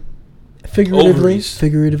 man. Figuratively.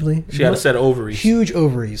 She got a set of ovaries. Huge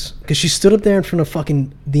ovaries. Because she stood up there in front of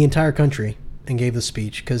fucking the entire country and gave the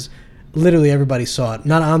speech. Because literally everybody saw it.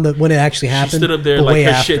 Not on the when it actually happened. She stood up there but like way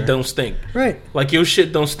her after. shit don't stink. Right. Like your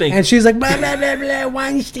shit don't stink. And she's like, blah, blah, blah, blah,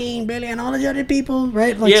 Weinstein, Billy, and all the other people,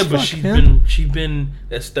 right? Like, yeah, but fuck, she's been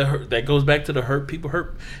that goes back to the hurt people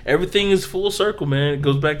hurt. Everything is full circle, man. It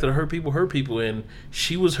goes back to the hurt people, and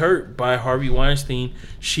she was hurt by Harvey Weinstein.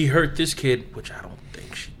 She hurt this kid, which I don't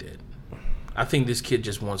think she did. I think this kid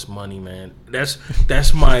just wants money, man.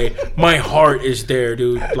 That's my heart is there,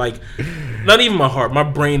 dude. Like, not even my heart, my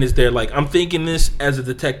brain is there. Like, I'm thinking this as a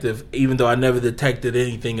detective, even though I never detected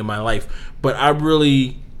anything in my life. But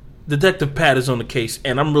Detective Pat is on the case,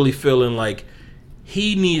 and I'm really feeling like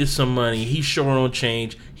he needed some money. He's short on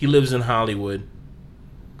change. He lives in Hollywood.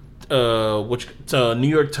 Which New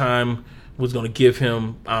York Times was going to give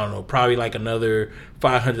him, I don't know, probably like another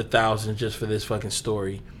 $500,000 just for this fucking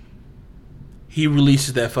story. He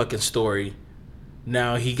releases that fucking story.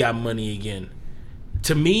 Now he got money again.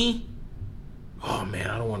 To me, oh man,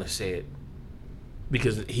 I don't want to say it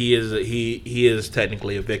because he is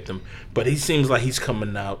technically a victim, but he seems like he's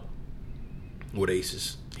coming out with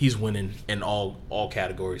aces. He's winning in all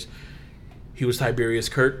categories. He was Tiberius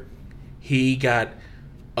Kirk. He got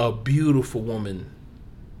a beautiful woman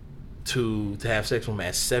to have sex with him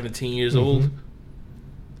at 17 years old.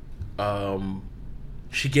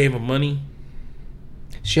 She gave him money.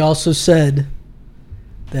 She also said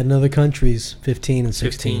that in other countries, 15 and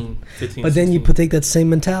 16. 15 but then you take that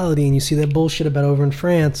same mentality and you see that bullshit about over in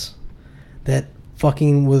France, that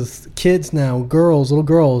fucking with kids now, little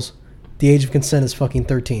girls, the age of consent is fucking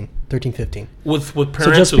 13, 15. With parental,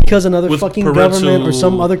 so just because another fucking government or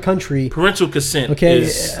some other country, parental consent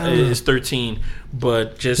is 13,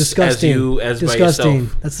 but just disgusting. as disgusting. by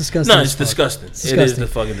yourself. That's disgusting. No, it's disgusting. It is the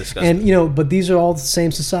fucking disgusting. And but these are all the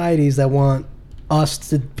same societies that want us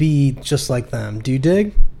to be just like them. Do you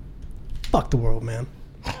dig? Fuck the world, man.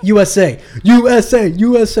 USA.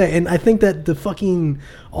 And I think that the fucking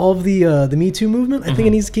all of the Me Too movement, I think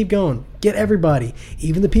it needs to keep going. Get everybody,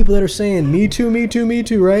 even the people that are saying Me Too,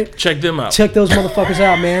 right? Check them out. Check those motherfuckers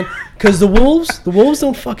out, man. Because the wolves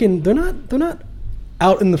don't fucking. They're not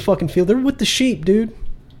out in the fucking field. They're with the sheep, dude.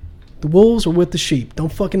 The wolves are with the sheep.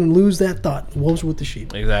 Don't fucking lose that thought. The wolves are with the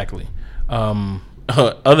sheep. Exactly.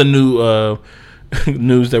 Other new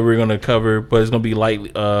news that we're going to cover, but it's going to be lightly.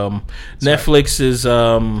 Netflix is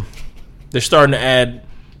they're starting to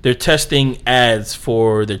they're testing ads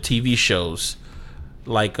for their TV shows.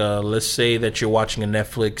 Like let's say that you're watching a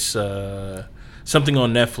Netflix something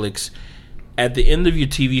on Netflix. At the end of your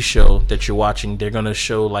TV show that you're watching, they're going to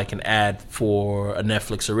show like an ad for a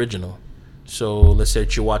Netflix original. So let's say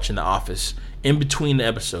that you're watching The Office. In between the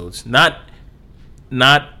episodes, not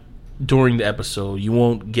during the episode, you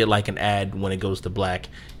won't get like an ad when it goes to black,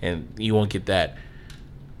 and you won't get that.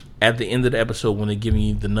 At the end of the episode, when they're giving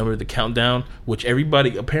you the number, the countdown, which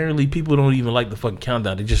apparently people don't even like the fucking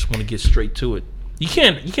countdown. They just want to get straight to it. You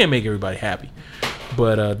can't make everybody happy.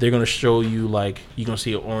 But they're going to show you, like, you're going to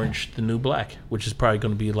see Orange the New Black, which is probably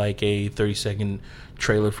going to be like a 30-second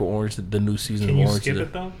trailer for Orange, the new season of Orange. Can you skip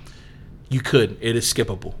it, though? You could. It is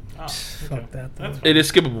skippable. Oh, okay. Fuck that. It is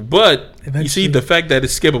skippable. But you see, the fact that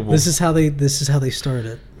it's skippable. This is how they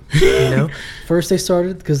started. You know? First they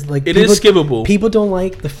started because, like, it is skippable. People don't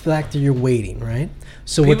like the fact that you're waiting, right?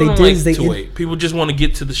 So people what they did is they wait. People just want to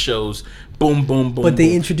get to the shows. Boom, boom, boom. But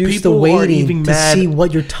they introduced the waiting to see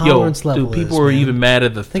what your tolerance level is. People are even mad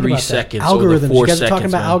at the 3 seconds or the 4 seconds. You guys were talking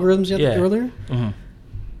about algorithms earlier? Mm-hmm.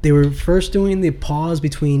 They were first doing the pause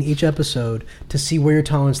between each episode to see where your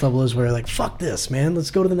tolerance level is, where you're like, fuck this, man. Let's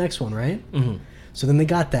go to the next one, right? Mm-hmm. So then they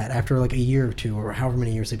got that after like a year or two or however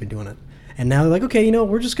many years they've been doing it. And now they're like, okay,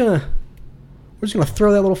 we're just gonna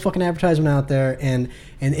throw that little fucking advertisement out there, and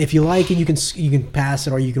if you like it, you can pass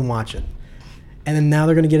it or you can watch it. And then now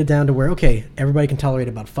they're going to get it down to where, okay, everybody can tolerate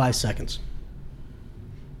about 5 seconds.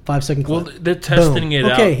 5 second clip. Well, they're testing it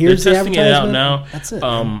out. Okay, here's they're the testing it out advertisement. now. That's it.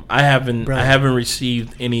 I haven't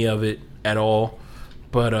received any of it at all.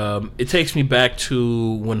 But it takes me back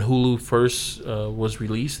to when Hulu first was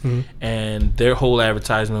released, and their whole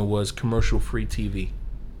advertisement was commercial-free TV.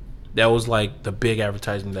 That was like the big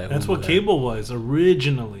advertisement that That's Hulu what had. cable was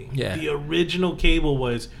originally. Yeah. The original cable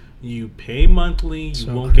was you pay monthly,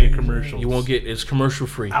 you won't get commercials. You won't get it's commercial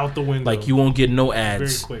free. Out the window. Like you won't get no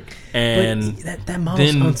ads. Very quick. And that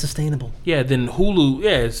model's unsustainable. Yeah, then Hulu,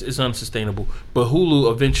 it's unsustainable. But Hulu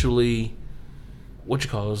eventually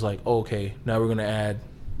was like, oh, okay, now we're gonna add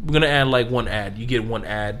like one ad. You get one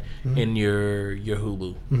ad in your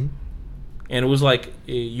Hulu. and it was like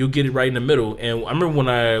you'll get it right in the middle. And I remember when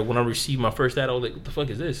I received my first ad, I was like, "What the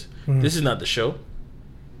fuck is this? This is not the show."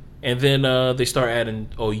 And then they start adding,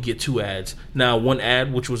 you get 2 ads. Now, one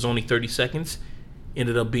ad, which was only 30 seconds,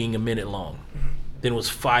 ended up being a minute long. Then it was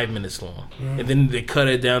 5 minutes long. And then they cut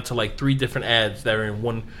it down to like 3 different ads that are in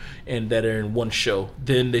one show.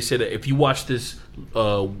 Then they said that if you watch this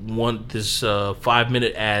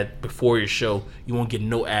 5-minute ad before your show, you won't get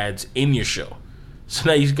no ads in your show. So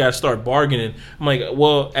now you gotta start bargaining. I'm like,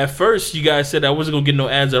 well, at first you guys said I wasn't gonna get no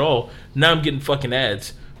ads at all. Now I'm getting fucking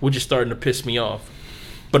ads, which is starting to piss me off.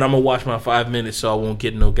 But I'm gonna watch my 5 minutes, so I won't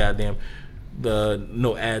get no goddamn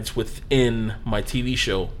no ads within my TV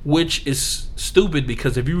show, which is stupid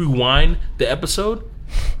because if you rewind the episode,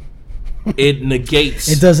 it negates.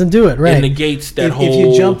 It doesn't do it right. It negates that whole. If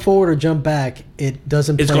you jump forward or jump back, it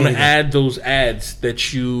doesn't. It's going to add those ads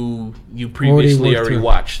that you previously already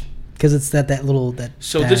watched because it's that little that.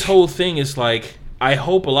 So dash. This whole thing is like, I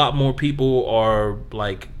hope a lot more people are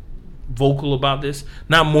like vocal about this,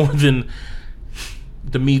 not more than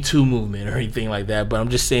the Me Too movement or anything like that, but I'm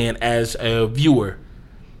just saying as a viewer,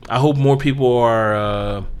 I hope more people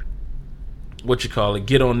are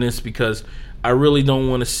get on this, because I really don't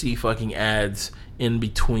want to see fucking ads in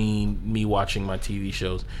between me watching my TV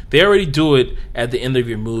shows. They already do it at the end of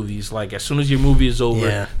your movies. Like as soon as your movie is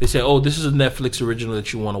over, they say, this is a Netflix original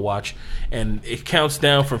that you want to watch, and it counts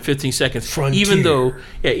down from 15 seconds. Frontier.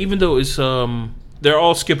 Even though it's they're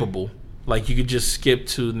all skippable. Like, you could just skip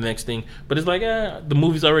to the next thing. But it's like, the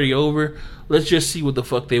movie's already over. Let's just see what the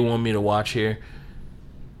fuck they want me to watch here.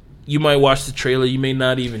 You might watch the trailer. You may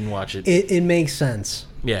not even watch it. It makes sense.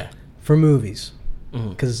 Yeah. For movies.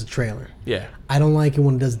 Because it's a trailer. Yeah. I don't like it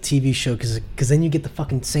when it does a TV show, because then you get the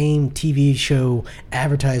fucking same TV show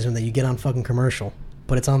advertisement that you get on fucking commercial.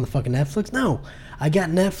 But it's on the fucking Netflix? No. I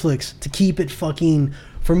got Netflix to keep it fucking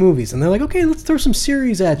for movies, and they're like, okay, let's throw some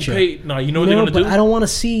series at you. You know what they're gonna do? I don't want to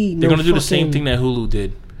see. They're gonna do the same thing that Hulu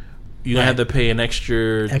did. You're gonna have to pay an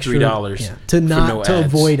extra $3 to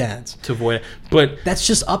avoid ads. But that's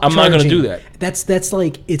just upcharging. I'm not gonna do that. That's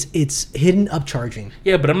like it's hidden upcharging.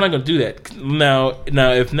 Yeah, but I'm not gonna do that. Now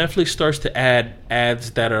if Netflix starts to add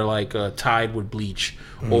ads that are like tied with Bleach,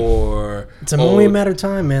 or it's only a matter of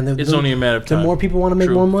time, man. It's only a matter of time. The more people want to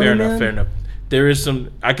make more money, Fair enough. There is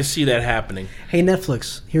I can see that happening. Hey,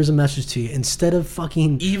 Netflix, here's a message to you. Instead of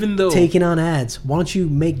fucking taking on ads, why don't you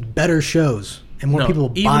make better shows and more people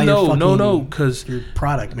will buy because your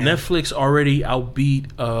product, man. Netflix already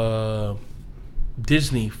outbeat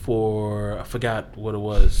Disney for, I forgot what it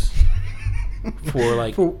was.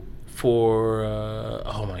 Oh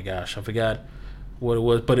my gosh, I forgot what it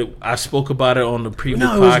was. But I spoke about it on the previous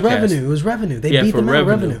podcast. It was revenue. They beat them out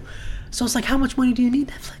revenue. So it's like, how much money do you need,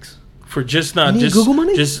 Netflix? For Google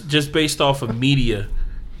money? just based off of media,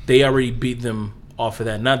 they already beat them off of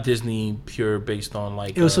that. Not Disney pure based on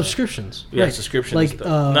like it was subscriptions. Yeah, right. subscriptions. Like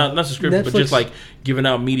not subscriptions, Netflix, but just like giving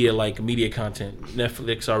out media, like media content.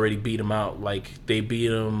 Netflix already beat them out. Like they beat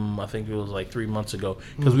them, I think it was like 3 months ago,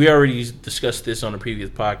 because we already discussed this on a previous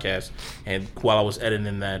podcast. And while I was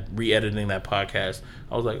re-editing that podcast,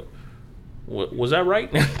 I was like, was that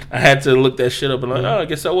right? I had to look that shit up and I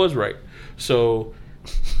guess I was right. So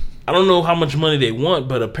I don't know how much money they want,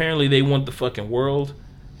 but apparently they want the fucking world.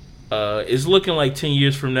 It's looking like 10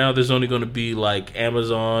 years from now, there's only going to be like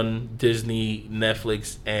Amazon, Disney,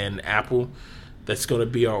 Netflix, and Apple. That's going to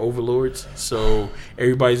be our overlords. So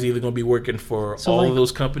everybody's either going to be working for all of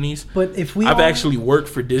those companies. But if I've actually worked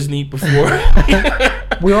for Disney before.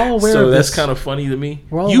 We're all aware of this. So that's kind of funny to me.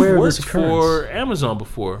 We're all You've aware worked of this occurrence. for Amazon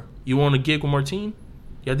before. You want a gig with Martine?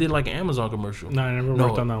 Yeah, I did like an Amazon commercial. No, I never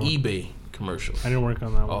worked on that one. eBay commercial. I didn't work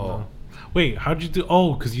on that one. No. Wait, how'd you do?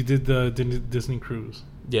 Oh, because you did the Disney cruise.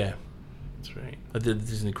 Yeah. That's right. I did the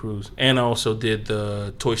Disney cruise. And I also did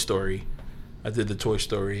the Toy Story. I did the Toy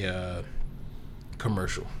Story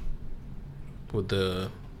commercial. With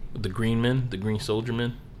the green men, the green soldier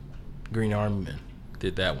men, green army men.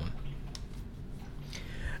 Did that one.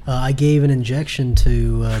 I gave an injection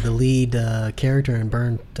to the lead character in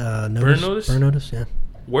Burn Notice. Burn Notice? Burn Notice, yeah.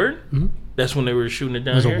 Word? Mm-hmm. That's when they were shooting it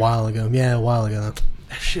down here? It was a while ago. Yeah, a while ago. Though.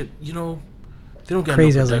 That shit, they don't got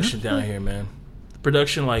Crazy. no production down here, man.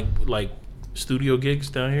 Production like studio gigs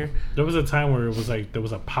down here. There was a time where it was like there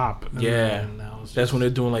was a pop. Yeah. That's when they're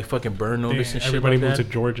doing like fucking Burn Notice and shit like that. Everybody moved to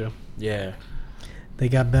Georgia. Yeah. They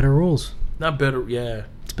got better rules. Not better, yeah.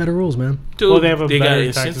 It's better rules, man. Dude, they got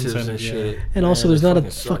incentives and shit. And also, there's not a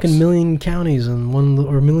fucking million counties in one,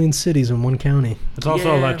 or million cities in one county. It's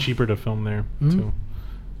also a lot cheaper to film there, too.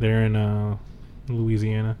 They're in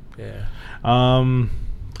Louisiana. Yeah.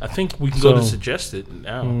 I think we can go to Suggested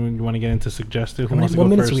now. You want to get into Suggested? What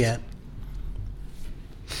minutes are we at?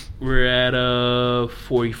 We're at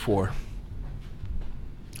 44.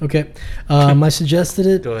 Okay. I suggested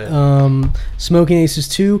it. Go ahead. Smoking Aces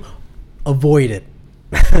 2, avoid it.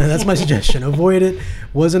 That's my suggestion. Avoid it.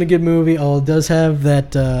 Wasn't a good movie. It does have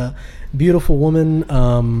that beautiful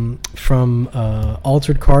woman from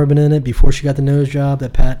Altered Carbon in it before she got the nose job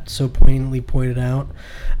that Pat so poignantly pointed out.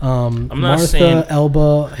 I'm not Martha saying...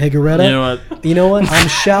 Elba Higaretta. You know what? I'm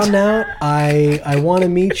shouting out. I want to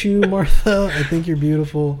meet you, Martha. I think you're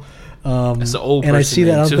beautiful. That's an old and I person see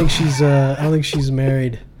that. name, I too. don't think she's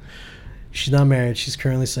married. She's not married. She's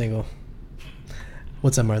currently single.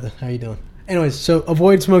 What's up, Martha? How you doing? Anyways, so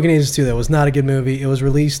avoid Smoking Aces 2. That was not a good movie. It was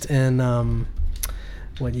released in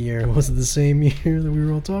what year? Was it the same year that we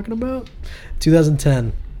were all talking about?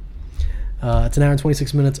 2010. It's an hour and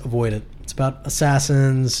 26 minutes. Avoid it. It's about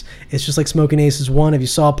assassins. It's just like Smoking Aces 1. If you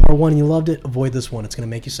saw part 1 and you loved it, avoid this one. It's going to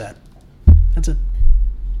make you sad. That's it.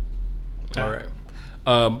 All right.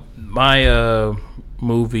 My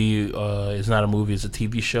movie is not a movie. It's a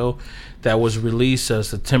TV show that was released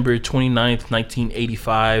September 29th,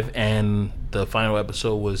 1985, and the final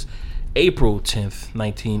episode was April 10th,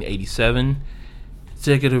 1987.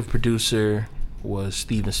 Executive producer was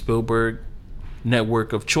Steven Spielberg.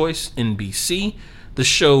 Network of choice, NBC. The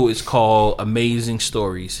show is called Amazing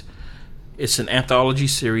Stories. It's an anthology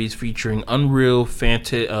series featuring unreal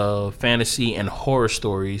fantasy and horror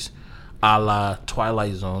stories a la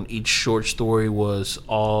Twilight Zone. Each short story was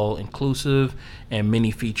all-inclusive, and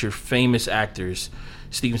many featured famous actors.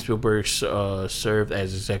 Steven Spielberg served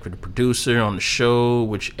as executive producer on the show,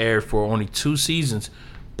 which aired for only 2 seasons.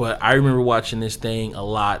 But I remember watching this thing a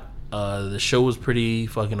lot. The show was pretty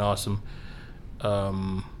fucking awesome.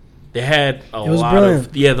 They had a lot brilliant.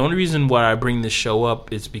 of... Yeah, the only reason why I bring this show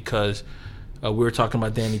up is because we were talking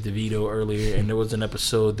about Danny DeVito earlier, and there was an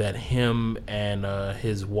episode that him and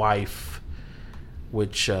his wife,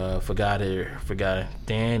 which forgot it,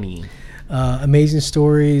 Danny. Amazing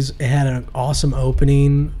Stories. It had an awesome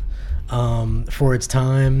opening for its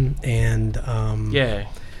time, and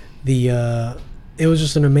it was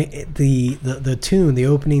just an the tune. The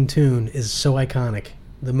opening tune is so iconic.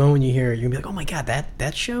 The moment you hear it, you're gonna be like, "Oh my god,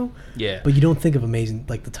 that show!" Yeah, but you don't think of amazing,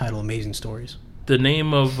 like the title "Amazing Stories." The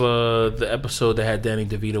name of the episode that had Danny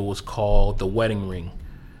DeVito was called "The Wedding Ring,"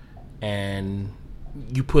 and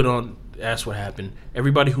you put on. That's what happened.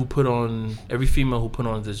 Every female who put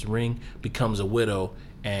on this ring becomes a widow,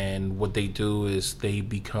 and what they do is they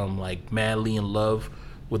become like madly in love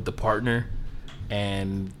with the partner,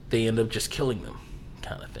 and they end up just killing them,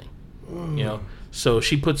 kind of thing. You know. So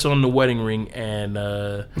she puts on the wedding ring, and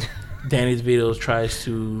Danny DeVito tries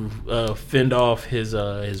to fend off his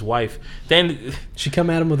wife. Then she come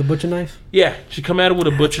at him with a butcher knife. Yeah, she come at him with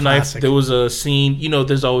a butcher knife. Classic. There was a scene. You know,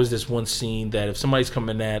 there's always this one scene that if somebody's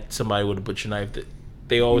coming at somebody with a butcher knife, that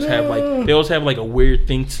they always have like a weird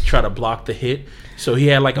thing to try to block the hit. So he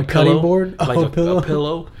had like a pillow, cutting board, like a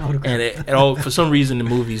pillow, Oh, and for some reason in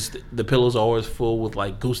the movies the pillows are always full with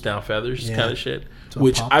like goose down feathers kind of shit.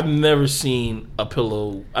 Which I've never seen a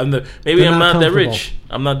pillow. Maybe I'm not that rich.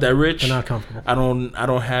 I'm not that rich. They're not comfortable. I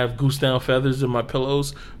don't have goose down feathers in my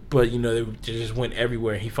pillows. But you know they just went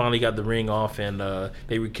everywhere. He finally got the ring off, and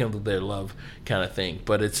they rekindled their love, kind of thing.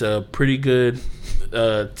 But it's a pretty good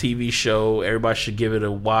TV show. Everybody should give it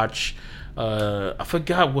a watch. I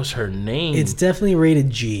forgot what's her name. It's definitely rated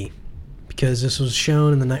G because this was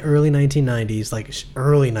shown in the early 1990s,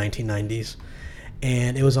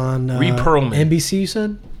 and it was on Ree Perlman. NBC. You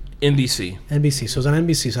said NBC. NBC. So it was on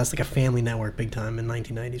NBC. So that's like a family network, big time in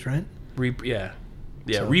 1990s, right? So,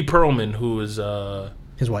 Ree Perlman, who is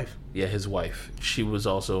his wife. Yeah, his wife. She was the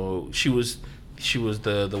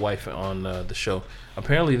wife on the show.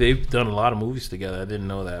 Apparently, they've done a lot of movies together. I didn't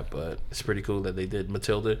know that, but it's pretty cool that they did.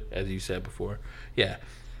 Matilda, as you said before. Yeah.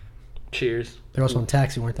 Cheers. They're also on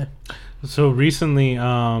Taxi, weren't they? So recently,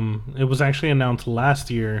 it was actually announced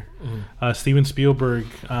last year, Steven Spielberg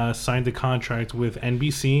signed a contract with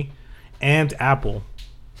NBC and Apple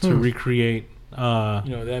to recreate you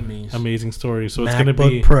know what that means. Amazing Stories. So MacBook it's going to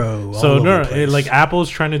be Pro. So like Apple's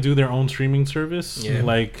trying to do their own streaming service,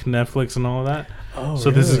 like Netflix and all of that. Oh,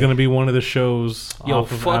 so this is going to be one of the shows. Yo,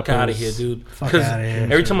 off of fuck out of here, dude. Because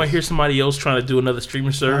every time I hear somebody else trying to do another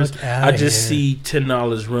streaming service, I just see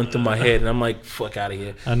 $10 run through my head, and I'm like, fuck out of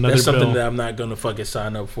here. That's something that I'm not going to fucking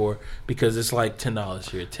sign up for because it's like $10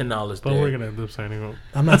 here, $10 but there. we're going to end up signing up.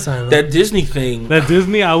 I'm not signing up. That Disney thing. That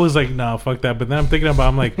Disney, I was like, nah, fuck that. But then I'm thinking about,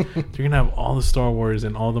 I'm like, you're going to have all the Star Wars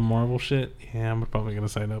and all the Marvel shit. Yeah, I'm probably going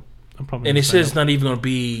to sign up. And it says it's not even going to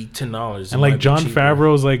be $10. And like Jon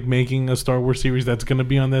Favreau's like making a Star Wars series that's going to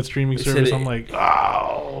be on that streaming service. I'm like,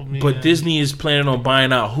 oh man. But Disney is planning on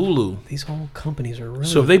buying out Hulu. These whole companies are really.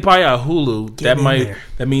 So if they buy out Hulu,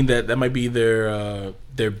 that might be their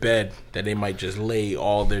bed that they might just lay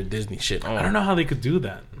all their Disney shit on. I don't know how they could do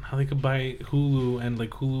that. How they could buy Hulu, and like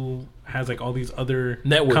Hulu has like all these other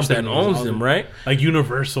networks that owns them, right? Like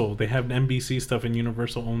Universal, they have NBC stuff, and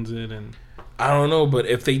Universal owns it. And I don't know, but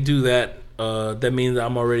if they do that, that means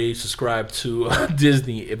I'm already subscribed to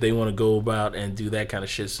Disney if they want to go about and do that kind of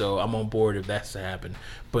shit. So I'm on board if that's to happen.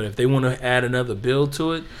 But if they want to add another bill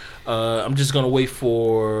to it, I'm just gonna wait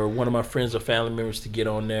for one of my friends or family members to get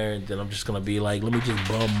on there, and then I'm just gonna be like, let me just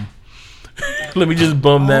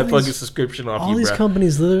bum that fucking subscription off you, all these bro.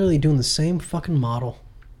 companies literally doing the same fucking model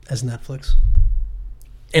as Netflix.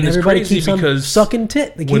 And it's everybody crazy keeps because on sucking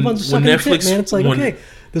tit. They keep on sucking tit, man. It's like, okay,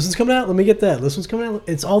 this one's coming out. Let me get that. This one's coming out.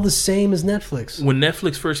 It's all the same as Netflix. When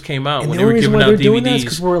Netflix first came out, and when they were giving out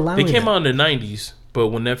DVDs, they came out in the 90s. But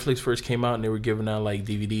when Netflix first came out and they were giving out like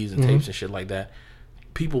DVDs and tapes and shit like that,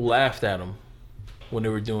 people laughed at them when they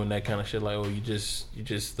were doing that kind of shit. Like, oh, you just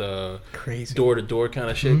crazy door to door kind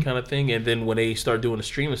of shit kind of thing. And then when they start doing the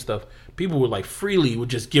streaming stuff, people were like freely would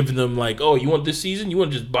just giving them like, oh, you want this season? You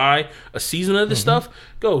want to just buy a season of this stuff?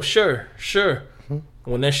 Go, sure.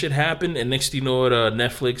 When that shit happened, and next thing you know,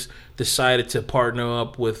 Netflix decided to partner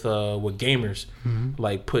up with gamers,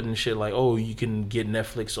 like putting shit like, oh, you can get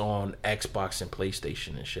Netflix on Xbox and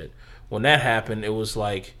PlayStation and shit. When that happened, it was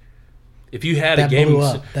like, if you had a gaming,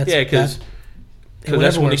 because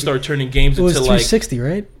that's when they started turning games into like 360,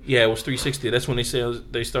 right? Yeah, it was 360. That's when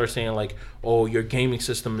they start saying like, oh, your gaming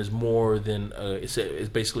system is more than it's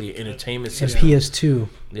basically an entertainment system. PS2.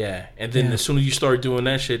 Yeah, and then as soon as you start doing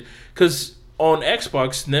that shit, because on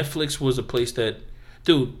Xbox, Netflix was a place that,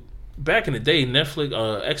 dude, back in the day,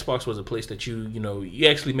 Xbox was a place that you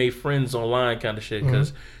actually made friends online kind of shit,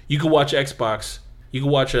 because you could watch Xbox, you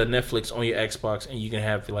could watch Netflix on your Xbox, and you can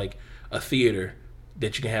have like a theater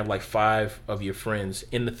that you can have like 5 of your friends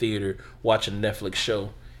in the theater watching a Netflix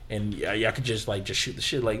show, and y'all could just shoot the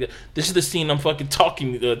shit like that. This is the scene I'm fucking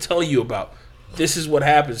telling you about. This is what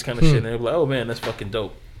happens, kind of shit. And they're like, oh man, that's fucking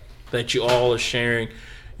dope. That you all are sharing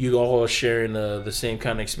the same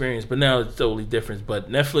kind of experience. But now it's totally different. But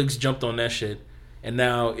Netflix jumped on that shit, and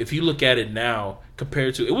now if you look at it now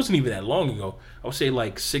compared to, it wasn't even that long ago. I would say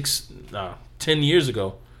like 10 years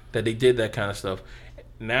ago that they did that kind of stuff.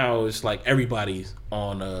 Now it's like everybody's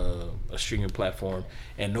on a streaming platform,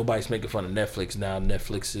 and nobody's making fun of Netflix. Now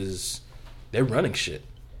they're running shit.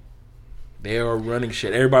 They are running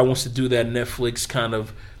shit. Everybody wants to do that Netflix kind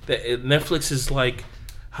of. Netflix is like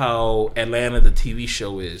how Atlanta the TV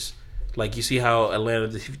show is. Like, you see how Atlanta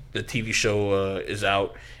the TV show is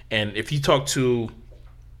out, and if you talk to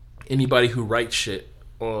anybody who writes shit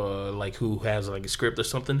or like who has like a script or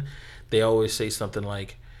something, they always say something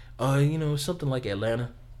like, something like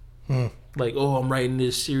Atlanta. Like, oh, I'm writing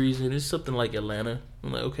this series and it's something like Atlanta.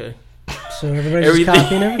 I'm like, okay. So everybody's just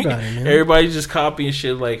copying everybody, man. Everybody's just copying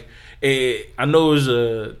shit. Like, I know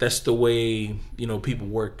that's the way people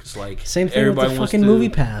work. It's like same thing with the fucking Movie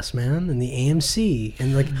Pass, man, and the AMC,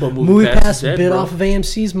 and like Movie Pass bit off of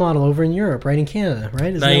AMC's model over in Europe, right in Canada,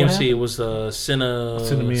 right? Not AMC, it was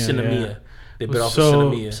Cinemia. Yeah. They bit off of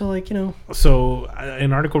Cinemia. So So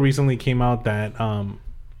an article recently came out that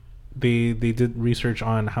they did research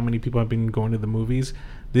on how many people have been going to the movies.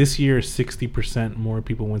 This year, 60% more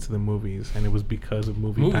people went to the movies, and it was because of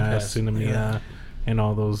Movie Pass, Cinemia, and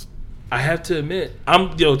all those. I have to admit,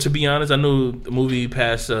 to be honest, I know the Movie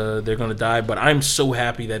Pass, they're gonna die, but I'm so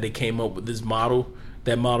happy that they came up with this model,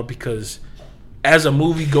 because as a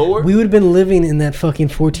movie goer, we would have been living in that fucking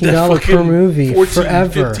 $14 per movie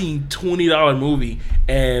forever. $15, $20 movie,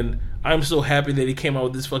 and I'm so happy that he came out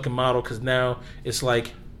with this fucking model, because now it's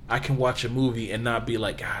like I can watch a movie and not be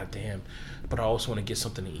like, God damn, but I also want to get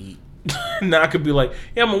something to eat. Now I could be like,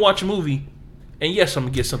 yeah, I'm gonna watch a movie, and yes, I'm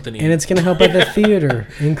gonna get something to eat. And it's gonna help at the theater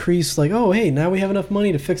increase. Like, oh, hey, now we have enough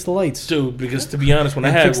money to fix the lights, dude. Because to be honest, when I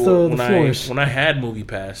had Movie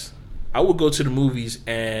Pass, I would go to the movies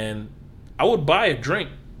and I would buy a drink,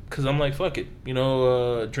 because I'm like, fuck it,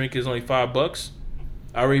 a drink is only $5.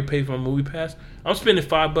 I already paid for my Movie Pass. I'm spending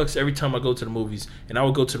 $5 every time I go to the movies, and I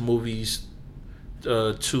would go to the movies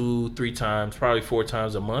 2-3 times, probably 4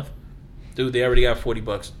 times a month. Dude, they already got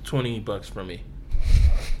 $40, $20 from me.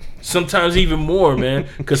 Sometimes even more, man.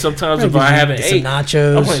 Because sometimes if I haven't ate,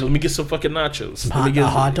 nachos. I'm like, let me get some fucking nachos. A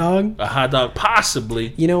hot dog? A hot dog,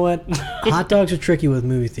 possibly. You know what? Hot dogs are tricky with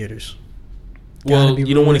movie theaters. Well,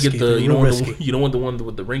 you don't want to get you don't want the one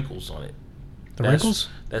with the wrinkles on it. The wrinkles?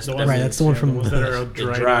 That's The that's, ones- That's the one yeah, from- ones that are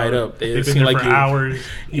They're dried up. They They've been seem there like for hours.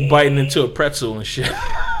 you biting into a pretzel and shit.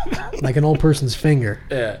 Like an old person's finger.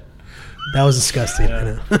 Yeah. That was disgusting. I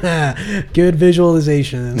know. Good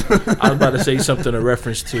visualization. I was about to say something in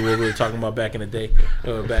reference to what we were talking about back in the day.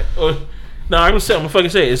 No, I'm gonna fucking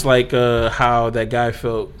say it. It's like how that guy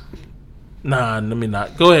felt. Nah, let me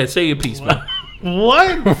not. Go ahead, say your piece, man.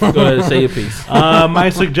 What? Go ahead, say your piece. I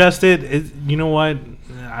suggested. You know what?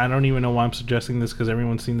 I don't even know why I'm suggesting this because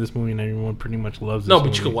everyone's seen this movie and everyone pretty much loves this No, movie.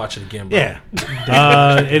 but you can watch it again, bro.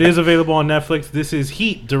 Yeah. It is available on Netflix. This is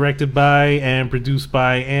Heat, directed by and produced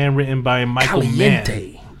by and written by Michael Mann.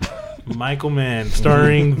 Caliente. Michael Mann,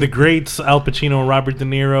 starring the greats Al Pacino and Robert De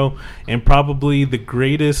Niro, and probably the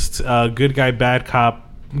greatest good guy bad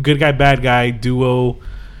guy duo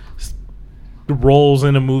roles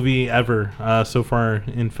in a movie ever so far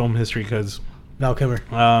in film history. Because Val Kilmer.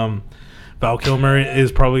 Val Kilmer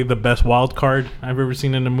is probably the best wild card I've ever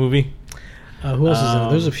seen in a movie. Who else is in it?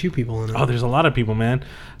 There's a few people in it. Oh, there's a lot of people, man.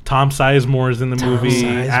 Tom Sizemore is in the movie.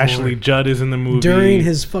 Sizemore. Ashley Judd is in the movie. During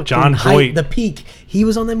his fucking John height, Voight. the peak. He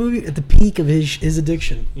was on that movie at the peak of his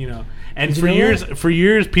addiction. You know, and Did for you know years, that? for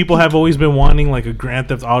years, people have always been wanting like a Grand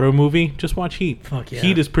Theft Auto movie. Just watch Heat. Fuck yeah.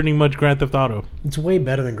 Heat is pretty much Grand Theft Auto. It's way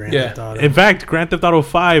better than Grand Yeah. Theft Auto. In fact, Grand Theft Auto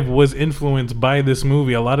 5 was influenced by this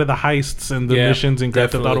movie. A lot of the heists and the Yeah, missions in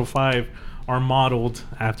Grand Theft definitely. Auto 5 are modeled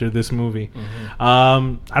after this movie.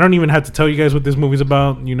 Mm-hmm. I don't even have to tell you guys what this movie's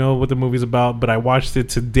about. You know what the movie's about, but I watched it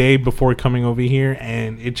today before coming over here,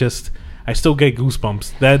 and it just, I still get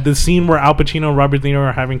goosebumps. That the scene where Al Pacino and Robert De Niro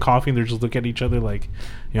are having coffee and they're just looking at each other like,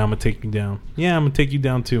 "Yeah, I'm gonna take you down. Yeah, I'm gonna take you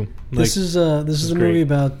down too." Like, This is a is movie great.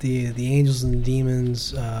 about the angels and the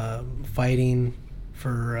demons fighting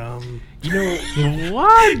for You know,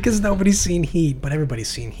 what? because nobody's seen Heat, but everybody's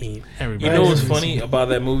seen Heat. Everybody. you know what's Right. funny about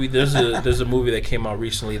that movie? There's a movie that came out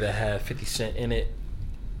recently that had 50 Cent in it.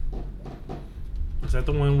 Is that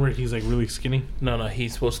the one where he's like really skinny? No,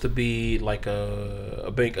 he's supposed to be like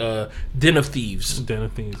a bank Den of Thieves. Den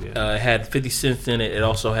of Thieves, yeah. It had 50 Cent in it. It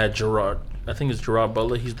also had Gerard. I think it's Gerard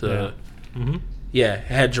Butler. He's the Mm-hmm. yeah. It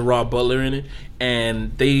had Gerard Butler in it,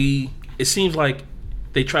 and it seems like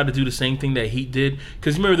they tried to do the same thing that Heat did.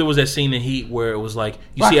 Because remember there was that scene in Heat where it was like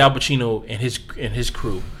you see Al Pacino and his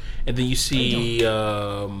crew, and then you see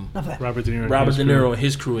Robert De Niro. Robert De Niro and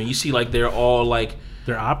his crew, and you see like they're all like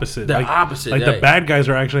They're opposite. they're like, opposite. Like the bad guys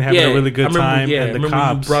are actually having a really good I remember, time, Yeah, and I the remember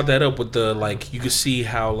cops. you brought that up with the like. You could see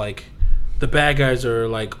how like the bad guys are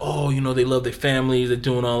like, oh, you know, they love their families, they're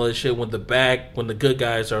doing all that shit. When the good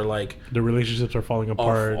guys are like the relationships are falling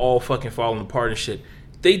apart. all fucking falling apart and shit.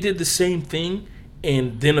 They did the same thing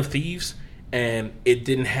in Den of Thieves, and it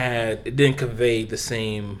didn't convey the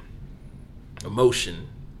same emotion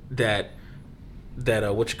that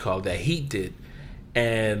that Heat did.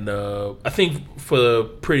 And I think for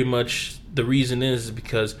pretty much the reason is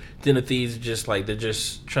because Den of Thieves just like they're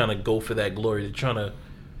just trying to go for that glory. They're trying to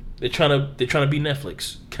be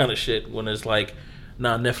Netflix kind of shit. When it's like,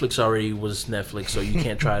 nah, Netflix already was Netflix, so you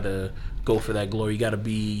can't try to go for that glory. You got to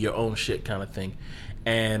be your own shit kind of thing.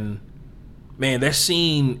 And man, that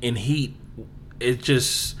scene in Heat,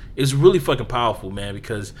 it's really fucking powerful, man,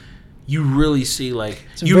 because you really see like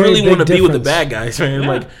It's a you very really big want to be with the difference. bad guys, man. Yeah.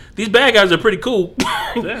 Like these bad guys are pretty cool.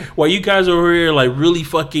 Yeah. While you guys are over here like really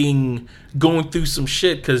fucking going through some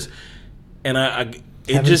shit, because it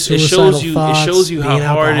Having shows you suicidal how thoughts, hard being it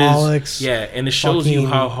is. alcoholics, Yeah, and it shows you fucking-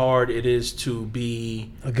 how hard it is to be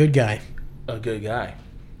A good guy. a good guy.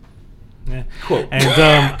 Yeah. Quote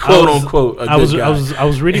And quote unquote a good guy. I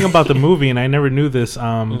was reading about the movie and I never knew this.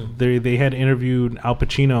 They had interviewed Al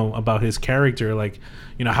Pacino about his character, like,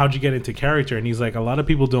 you know, how'd you get into character? And he's like, a lot of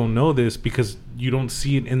people don't know this because you don't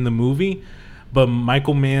see it in the movie. But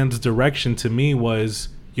Michael Mann's direction to me was,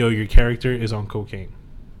 yo, your character is on cocaine.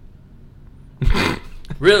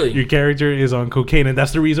 Really? Your character is on cocaine, and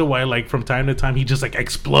that's the reason why, like, from time to time, he just like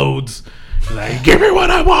explodes, like, "Give me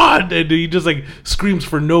what I want," and he just like screams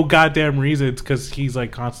for no goddamn reason. It's because he's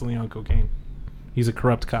like constantly on cocaine. He's a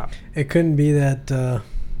corrupt cop. It couldn't be that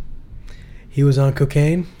he was on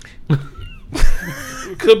cocaine.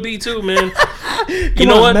 Could be too, man. Come You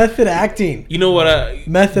know on, what? Method acting. You know what?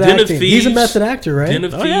 Method Den of acting. He's a Thieves- method actor, right? Den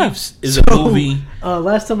of Oh, yeah. Thieves is a movie.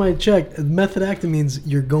 Last time I checked, method acting means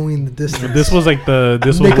you're going the distance. This was like this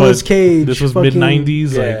was Nicolas what, Cage, This was fucking- mid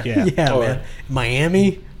 '90s, Yeah. like yeah. yeah, Oh, man. yeah.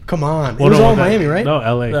 Miami? Come on. Well, it was no, all that- Miami, right? No,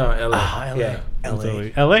 L.A. No, LA. Ah, LA. Yeah. LA.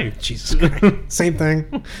 L.A. Jesus Christ. Same thing.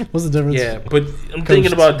 What's the difference? Yeah, but I'm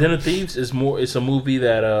thinking about Den of Thieves is more. It's a movie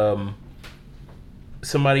that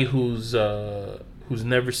somebody who's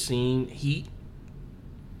never seen Heat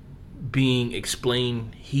being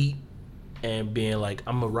explained Heat and being like,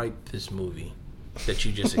 I'm gonna write this movie that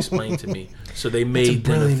you just explained to me. So they made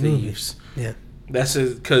Den of brilliant movie. Thieves. Yeah. That's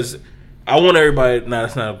because I want everybody. No,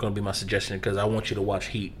 that's not going to be my suggestion because I want you to watch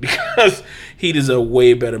Heat because Heat is a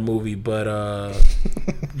way better movie. But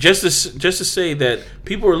just to say that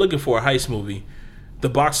people are looking for a heist movie. The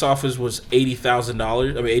box office was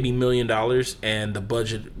 $80 million, and the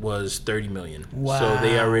budget was $30 million. Wow, so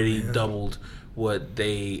they already doubled what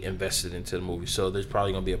they invested into the movie. So there's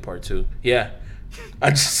probably gonna be a part 2. Yeah, I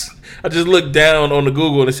just looked down on the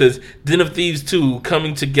Google and it says Den of Thieves 2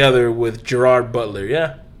 coming together with Gerard Butler.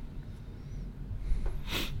 Yeah,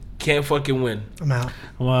 can't fucking win. I'm out.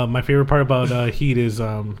 Well, my favorite part about Heat is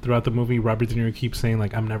throughout the movie, Robert De Niro keeps saying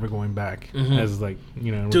like, "I'm never going back," as like in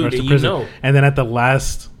Dude, regards to you prison. know. And then at the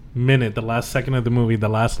last minute, the last second of the movie, the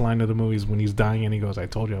last line of the movie is when he's dying and he goes, "I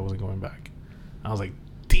told you I wasn't going back." I was like,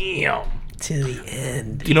 "Damn." To the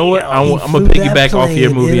end. You know what? I'm gonna piggyback off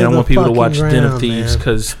your movie, and I want people to watch Den of Thieves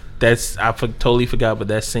because totally forgot, but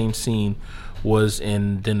that same scene was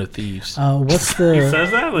in Den of Thieves. What's the? He says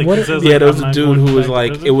that? Like, what- he says, Yeah, like, there was I'm a not dude going who back was to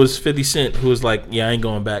like, prison? it was 50 Cent who was like, yeah, I ain't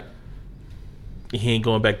going back. He ain't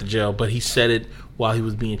going back to jail, but he said it while he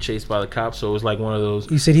was being chased by the cops, so it was like one of those.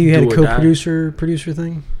 You said he had a do or die. co-producer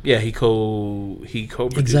thing. Yeah, he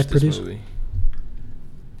co-produced Exec this produce? movie.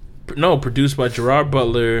 No, produced by Gerard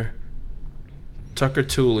Butler, Tucker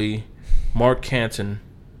Tooley, Mark Canton.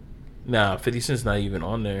 Nah, 50 Cent's not even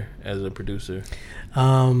on there as a producer.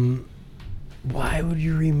 Why would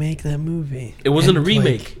you remake that movie? It wasn't a And,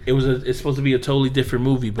 remake. It's supposed to be a totally different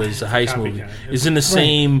movie, but it's a heist Copycat. movie. It's in the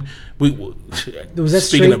same. Was that Speaking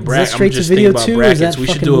straight- of brackets, is that straight I'm just to video thinking about too, or is brackets. that We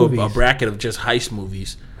should fucking do a movies? bracket of just heist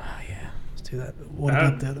movies. Oh yeah, let's do that. What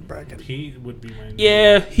about the other bracket? He would be my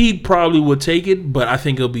Yeah, he probably would take it, but I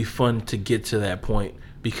think it'll be fun to get to that point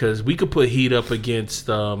because we could put Heat up against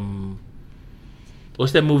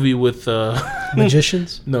what's that movie with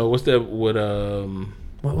Magicians? No, what's that with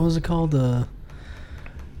What was it called?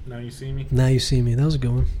 Now You See Me. Now You See Me. That was a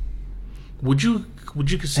good one. Would you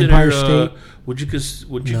consider Empire State? would you No,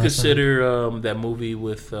 it's consider that movie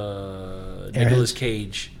with Nicolas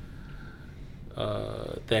Cage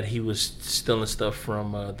that he was stealing stuff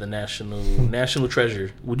from the National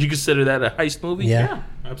Treasure? Would you consider that a heist movie? Yeah,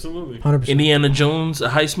 Absolutely. 100%. Indiana Jones a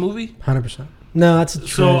heist movie? 100%. No, that's a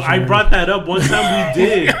So I treasure. brought that up one time. We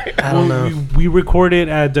did. I don't know. We recorded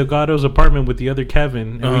at Delgado's apartment with the other Kevin,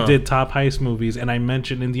 and Uh-huh. we did top heist movies. And I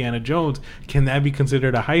mentioned Indiana Jones. Can that be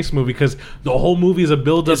considered a heist movie? Because the whole movie is a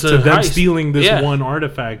build up It's to a them heist. stealing this Yeah. one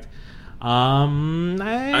artifact.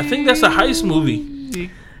 I think that's a heist movie.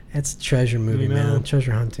 It's a treasure movie, You know. man.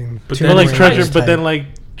 Treasure hunting. But Too then But many like it's treasure, heist but type. then like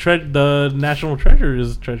the National Treasure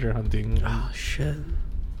is treasure hunting. Oh shit.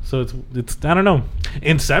 So it's I don't know.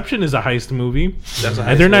 Inception is a heist movie, That's a heist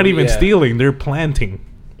and they're not movie, even yeah. stealing; they're planting.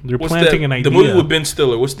 They're What's planting that? an idea. The movie with Ben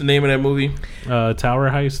Stiller. What's the name of that movie? Tower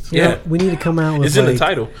heist. You Yeah. know, we need to come out with It's in the like,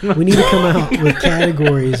 title. We need to come out with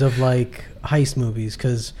categories of like heist movies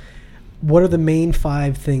because what are the main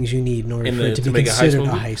 5 things you need in order for it to be make a heist considered a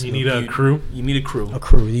movie? heist You movie? need a crew. You need a crew. A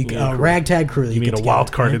crew. need a A crew. ragtag crew. that You need get a wild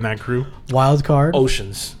together, card right? in that crew. Wild card.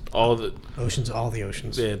 Oceans. All the All the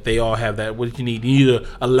oceans. they all have that. What you need? You need an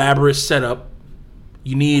elaborate setup.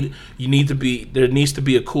 You need to be there needs to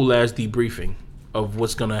be a cool ass debriefing of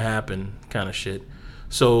what's gonna happen, kind of shit.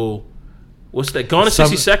 So, what's that? Gone in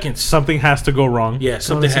 60 seconds. Something has to go wrong. Yeah,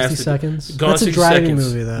 something Gone in has 60 to. seconds? Gone in That's a 60 driving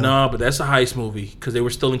seconds. movie, though. No, but that's a heist movie because they were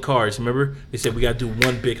stealing cars. Remember? They said we got to do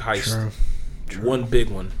one big heist, True. one big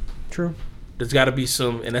one. True. There's got to be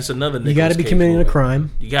some, and that's another. You got to be committing a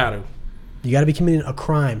crime. You got to. You got to be committing a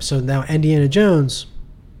crime. So now Indiana Jones,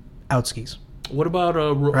 outskis. What about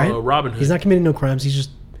Right? Robin Hood? He's not committing no crimes. He's just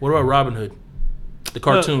What about Robin Hood? The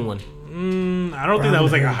cartoon one. I don't think that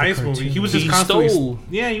was like a Robin Hood, heist the movie. He was cartoon. just He constantly. stole.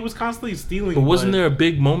 Yeah, he was constantly stealing. But wasn't there a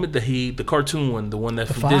big moment that the cartoon one, the one that's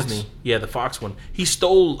The from Fox? Disney? Yeah, the Fox one. He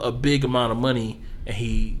stole a big amount of money,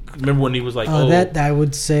 and remember when he was like, that I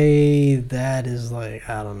would say that is like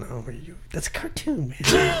I don't know. That's a cartoon,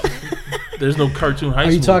 man. there's no cartoon heist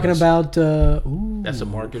Are you talking movies." about? Ooh, That's a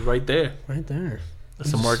market right there. right there.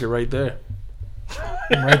 That's a market right there.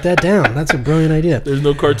 Write that down. That's a brilliant idea. There's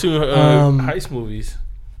no cartoon heist movies.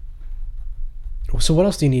 So what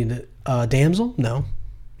else do you need? Damsel? No,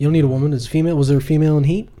 you don't need a woman. Is female? Was there a female in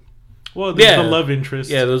Heat? Well, there's Yeah. the love interest.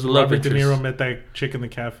 Yeah, there's a love Robert interest. De Niro met that chick in the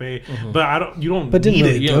cafe, but you don't But didn't need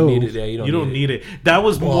really it. You don't go. need it. Yeah, You don't need it. That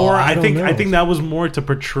was Well, more. I I don't think. know. I think that was more to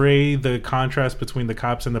portray the contrast between the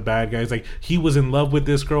cops and the bad guys. Like he was in love with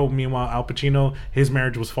this girl. Meanwhile, Al Pacino, his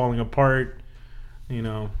marriage was falling apart. You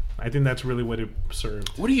know, I think that's really what it served.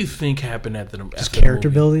 What do you think happened after the Just after character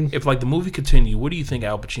the movie? building? If like the movie continued, what do you think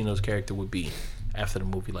Al Pacino's character would be after the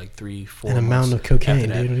movie, like 3-4 An amount months of cocaine, after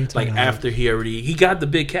that. dude. What are you Like talking after he got the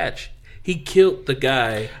big catch. He killed the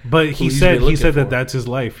guy. But who he he's said been looking for. that's his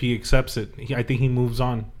life. He accepts it. I think he moves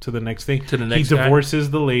on to the next thing. To the next he guy?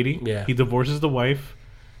 divorces the lady. Yeah. He divorces the wife,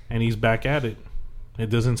 and he's back at it.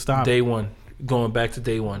 It doesn't stop. Day one, going back to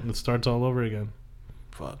day one. It starts all over again.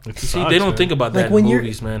 Fuck. It See, sucks, they don't man. think about that Like in when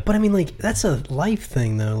movies, man. But I mean, like that's a life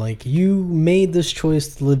thing, though. Like you made this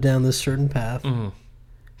choice to live down this certain path.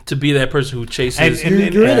 To be that person who chases. And- You're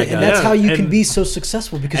in bad it, and that's guys. how you and- can be so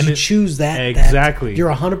successful because and you it- choose that. Exactly. You're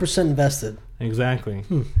 100% invested. Exactly.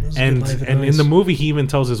 That's good And life and in advice. the movie, he even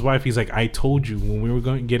tells his wife, he's like, "I told you when we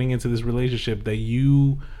were getting into this relationship that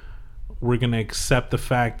you were gonna accept the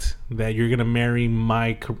fact that you're gonna marry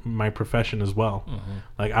my profession as well.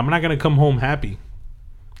 Like, I'm not gonna come home happy.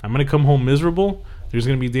 I'm gonna come home miserable. There's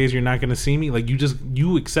gonna be days you're not gonna see me. Like,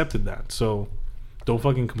 you accepted that, so don't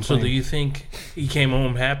fucking So complain." do you think he came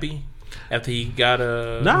home happy after he got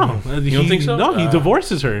a? No, You don't think so? No, he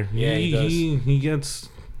divorces her. Yeah, he does. He gets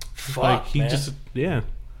Fuck, like he man. just yeah.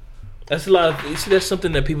 That's a lot. You see, that's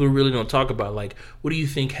something that people really don't talk about. Like, what do you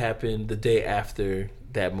think happened the day after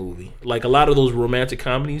that movie? Like a lot of those romantic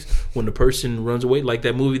comedies, when the person runs away, like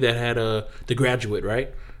that movie that had The Graduate,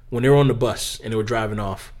 right? When they were on the bus and they were driving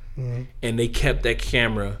off, and they kept that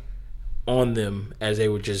camera on them as they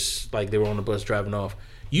were just like they were on the bus driving off.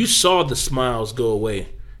 You saw the smiles go away,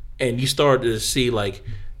 and you started to see like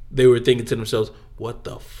they were thinking to themselves, "What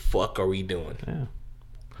the fuck are we doing?" Yeah.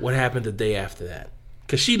 What happened the day after that?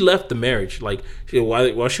 Because she left the marriage. Like,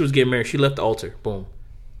 while she was getting married, she left the altar. Boom.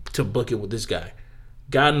 To book it with this guy.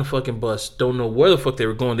 Got in the fucking bus. Don't know where the fuck they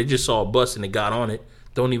were going. They just saw a bus and they got on it.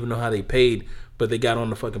 Don't even know how they paid. But they got on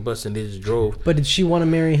the fucking bus and they just drove. But did she want to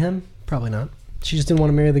marry him? Probably not. She just didn't want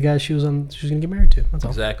to marry the guy she was going to get married to. That's all.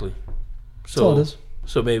 Exactly. That's all it is.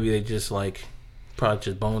 So maybe they just like probably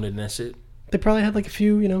just boned it and that's it. They probably had like a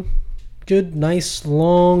few, good, nice,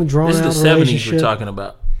 long, drawn out This is the 70s relationship. we're talking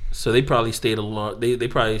about. So they probably stayed a long. They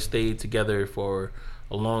probably stayed together for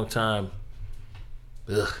a long time.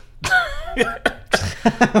 Ugh.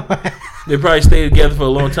 They probably stayed together for a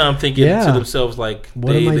long time, thinking to themselves like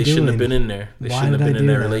What am I they shouldn't have doing? been in there. They Why shouldn't have did I been in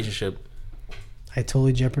do that that? relationship. I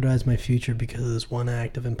totally jeopardized my future because of this one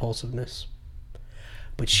act of impulsiveness.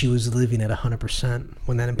 But she was living at 100%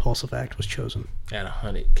 when that impulsive act was chosen. At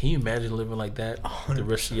 100, can you imagine living like that the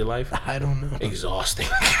rest of your life? I don't know. Exhausting.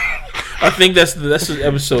 I think that's the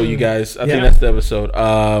episode, you guys. I think Yeah. that's the episode.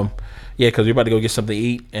 Yeah, because we're about to go get something to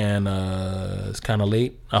eat, and it's kind of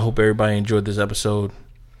late. I hope everybody enjoyed this episode.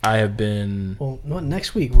 I have been. Well, not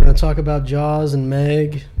next week. We're going to talk about Jaws and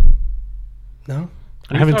Meg. No?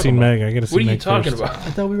 I haven't seen Meg. I gotta see What are you Meg talking first. about? I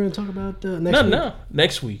thought we were going to talk about next week. No,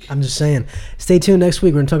 next week. I'm just saying. Stay tuned next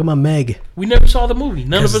week. We're going to talk about Meg. We never saw the movie.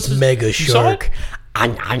 None of us. It's Mega You saw it?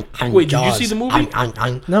 Shark. Wait, did you see the movie? No,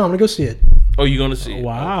 I'm going to go see it. Oh, you gonna see it?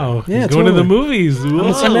 Wow. Yeah, He's going to the totally. movies. I'm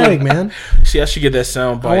going to see Whoa. Meg, man. See, I should get that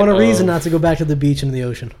sound bite. I want a reason of- not to go back to the beach and the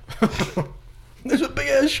ocean. There's a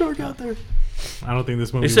big-ass shark out there. I don't think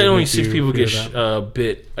this movie. They said will only make 6 you people fear get that.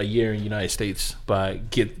 bit a year in the United States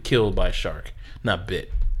get killed by a shark. Not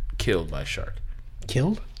bit, killed by a shark.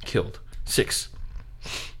 Killed? Killed 6.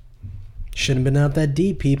 Shouldn't have been out that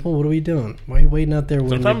deep, people. What are we doing? Why are you waiting out there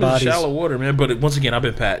with your Sometimes it's bodies? shallow water, man. But once again, I've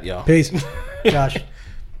been Pat, y'all. Peace. Josh.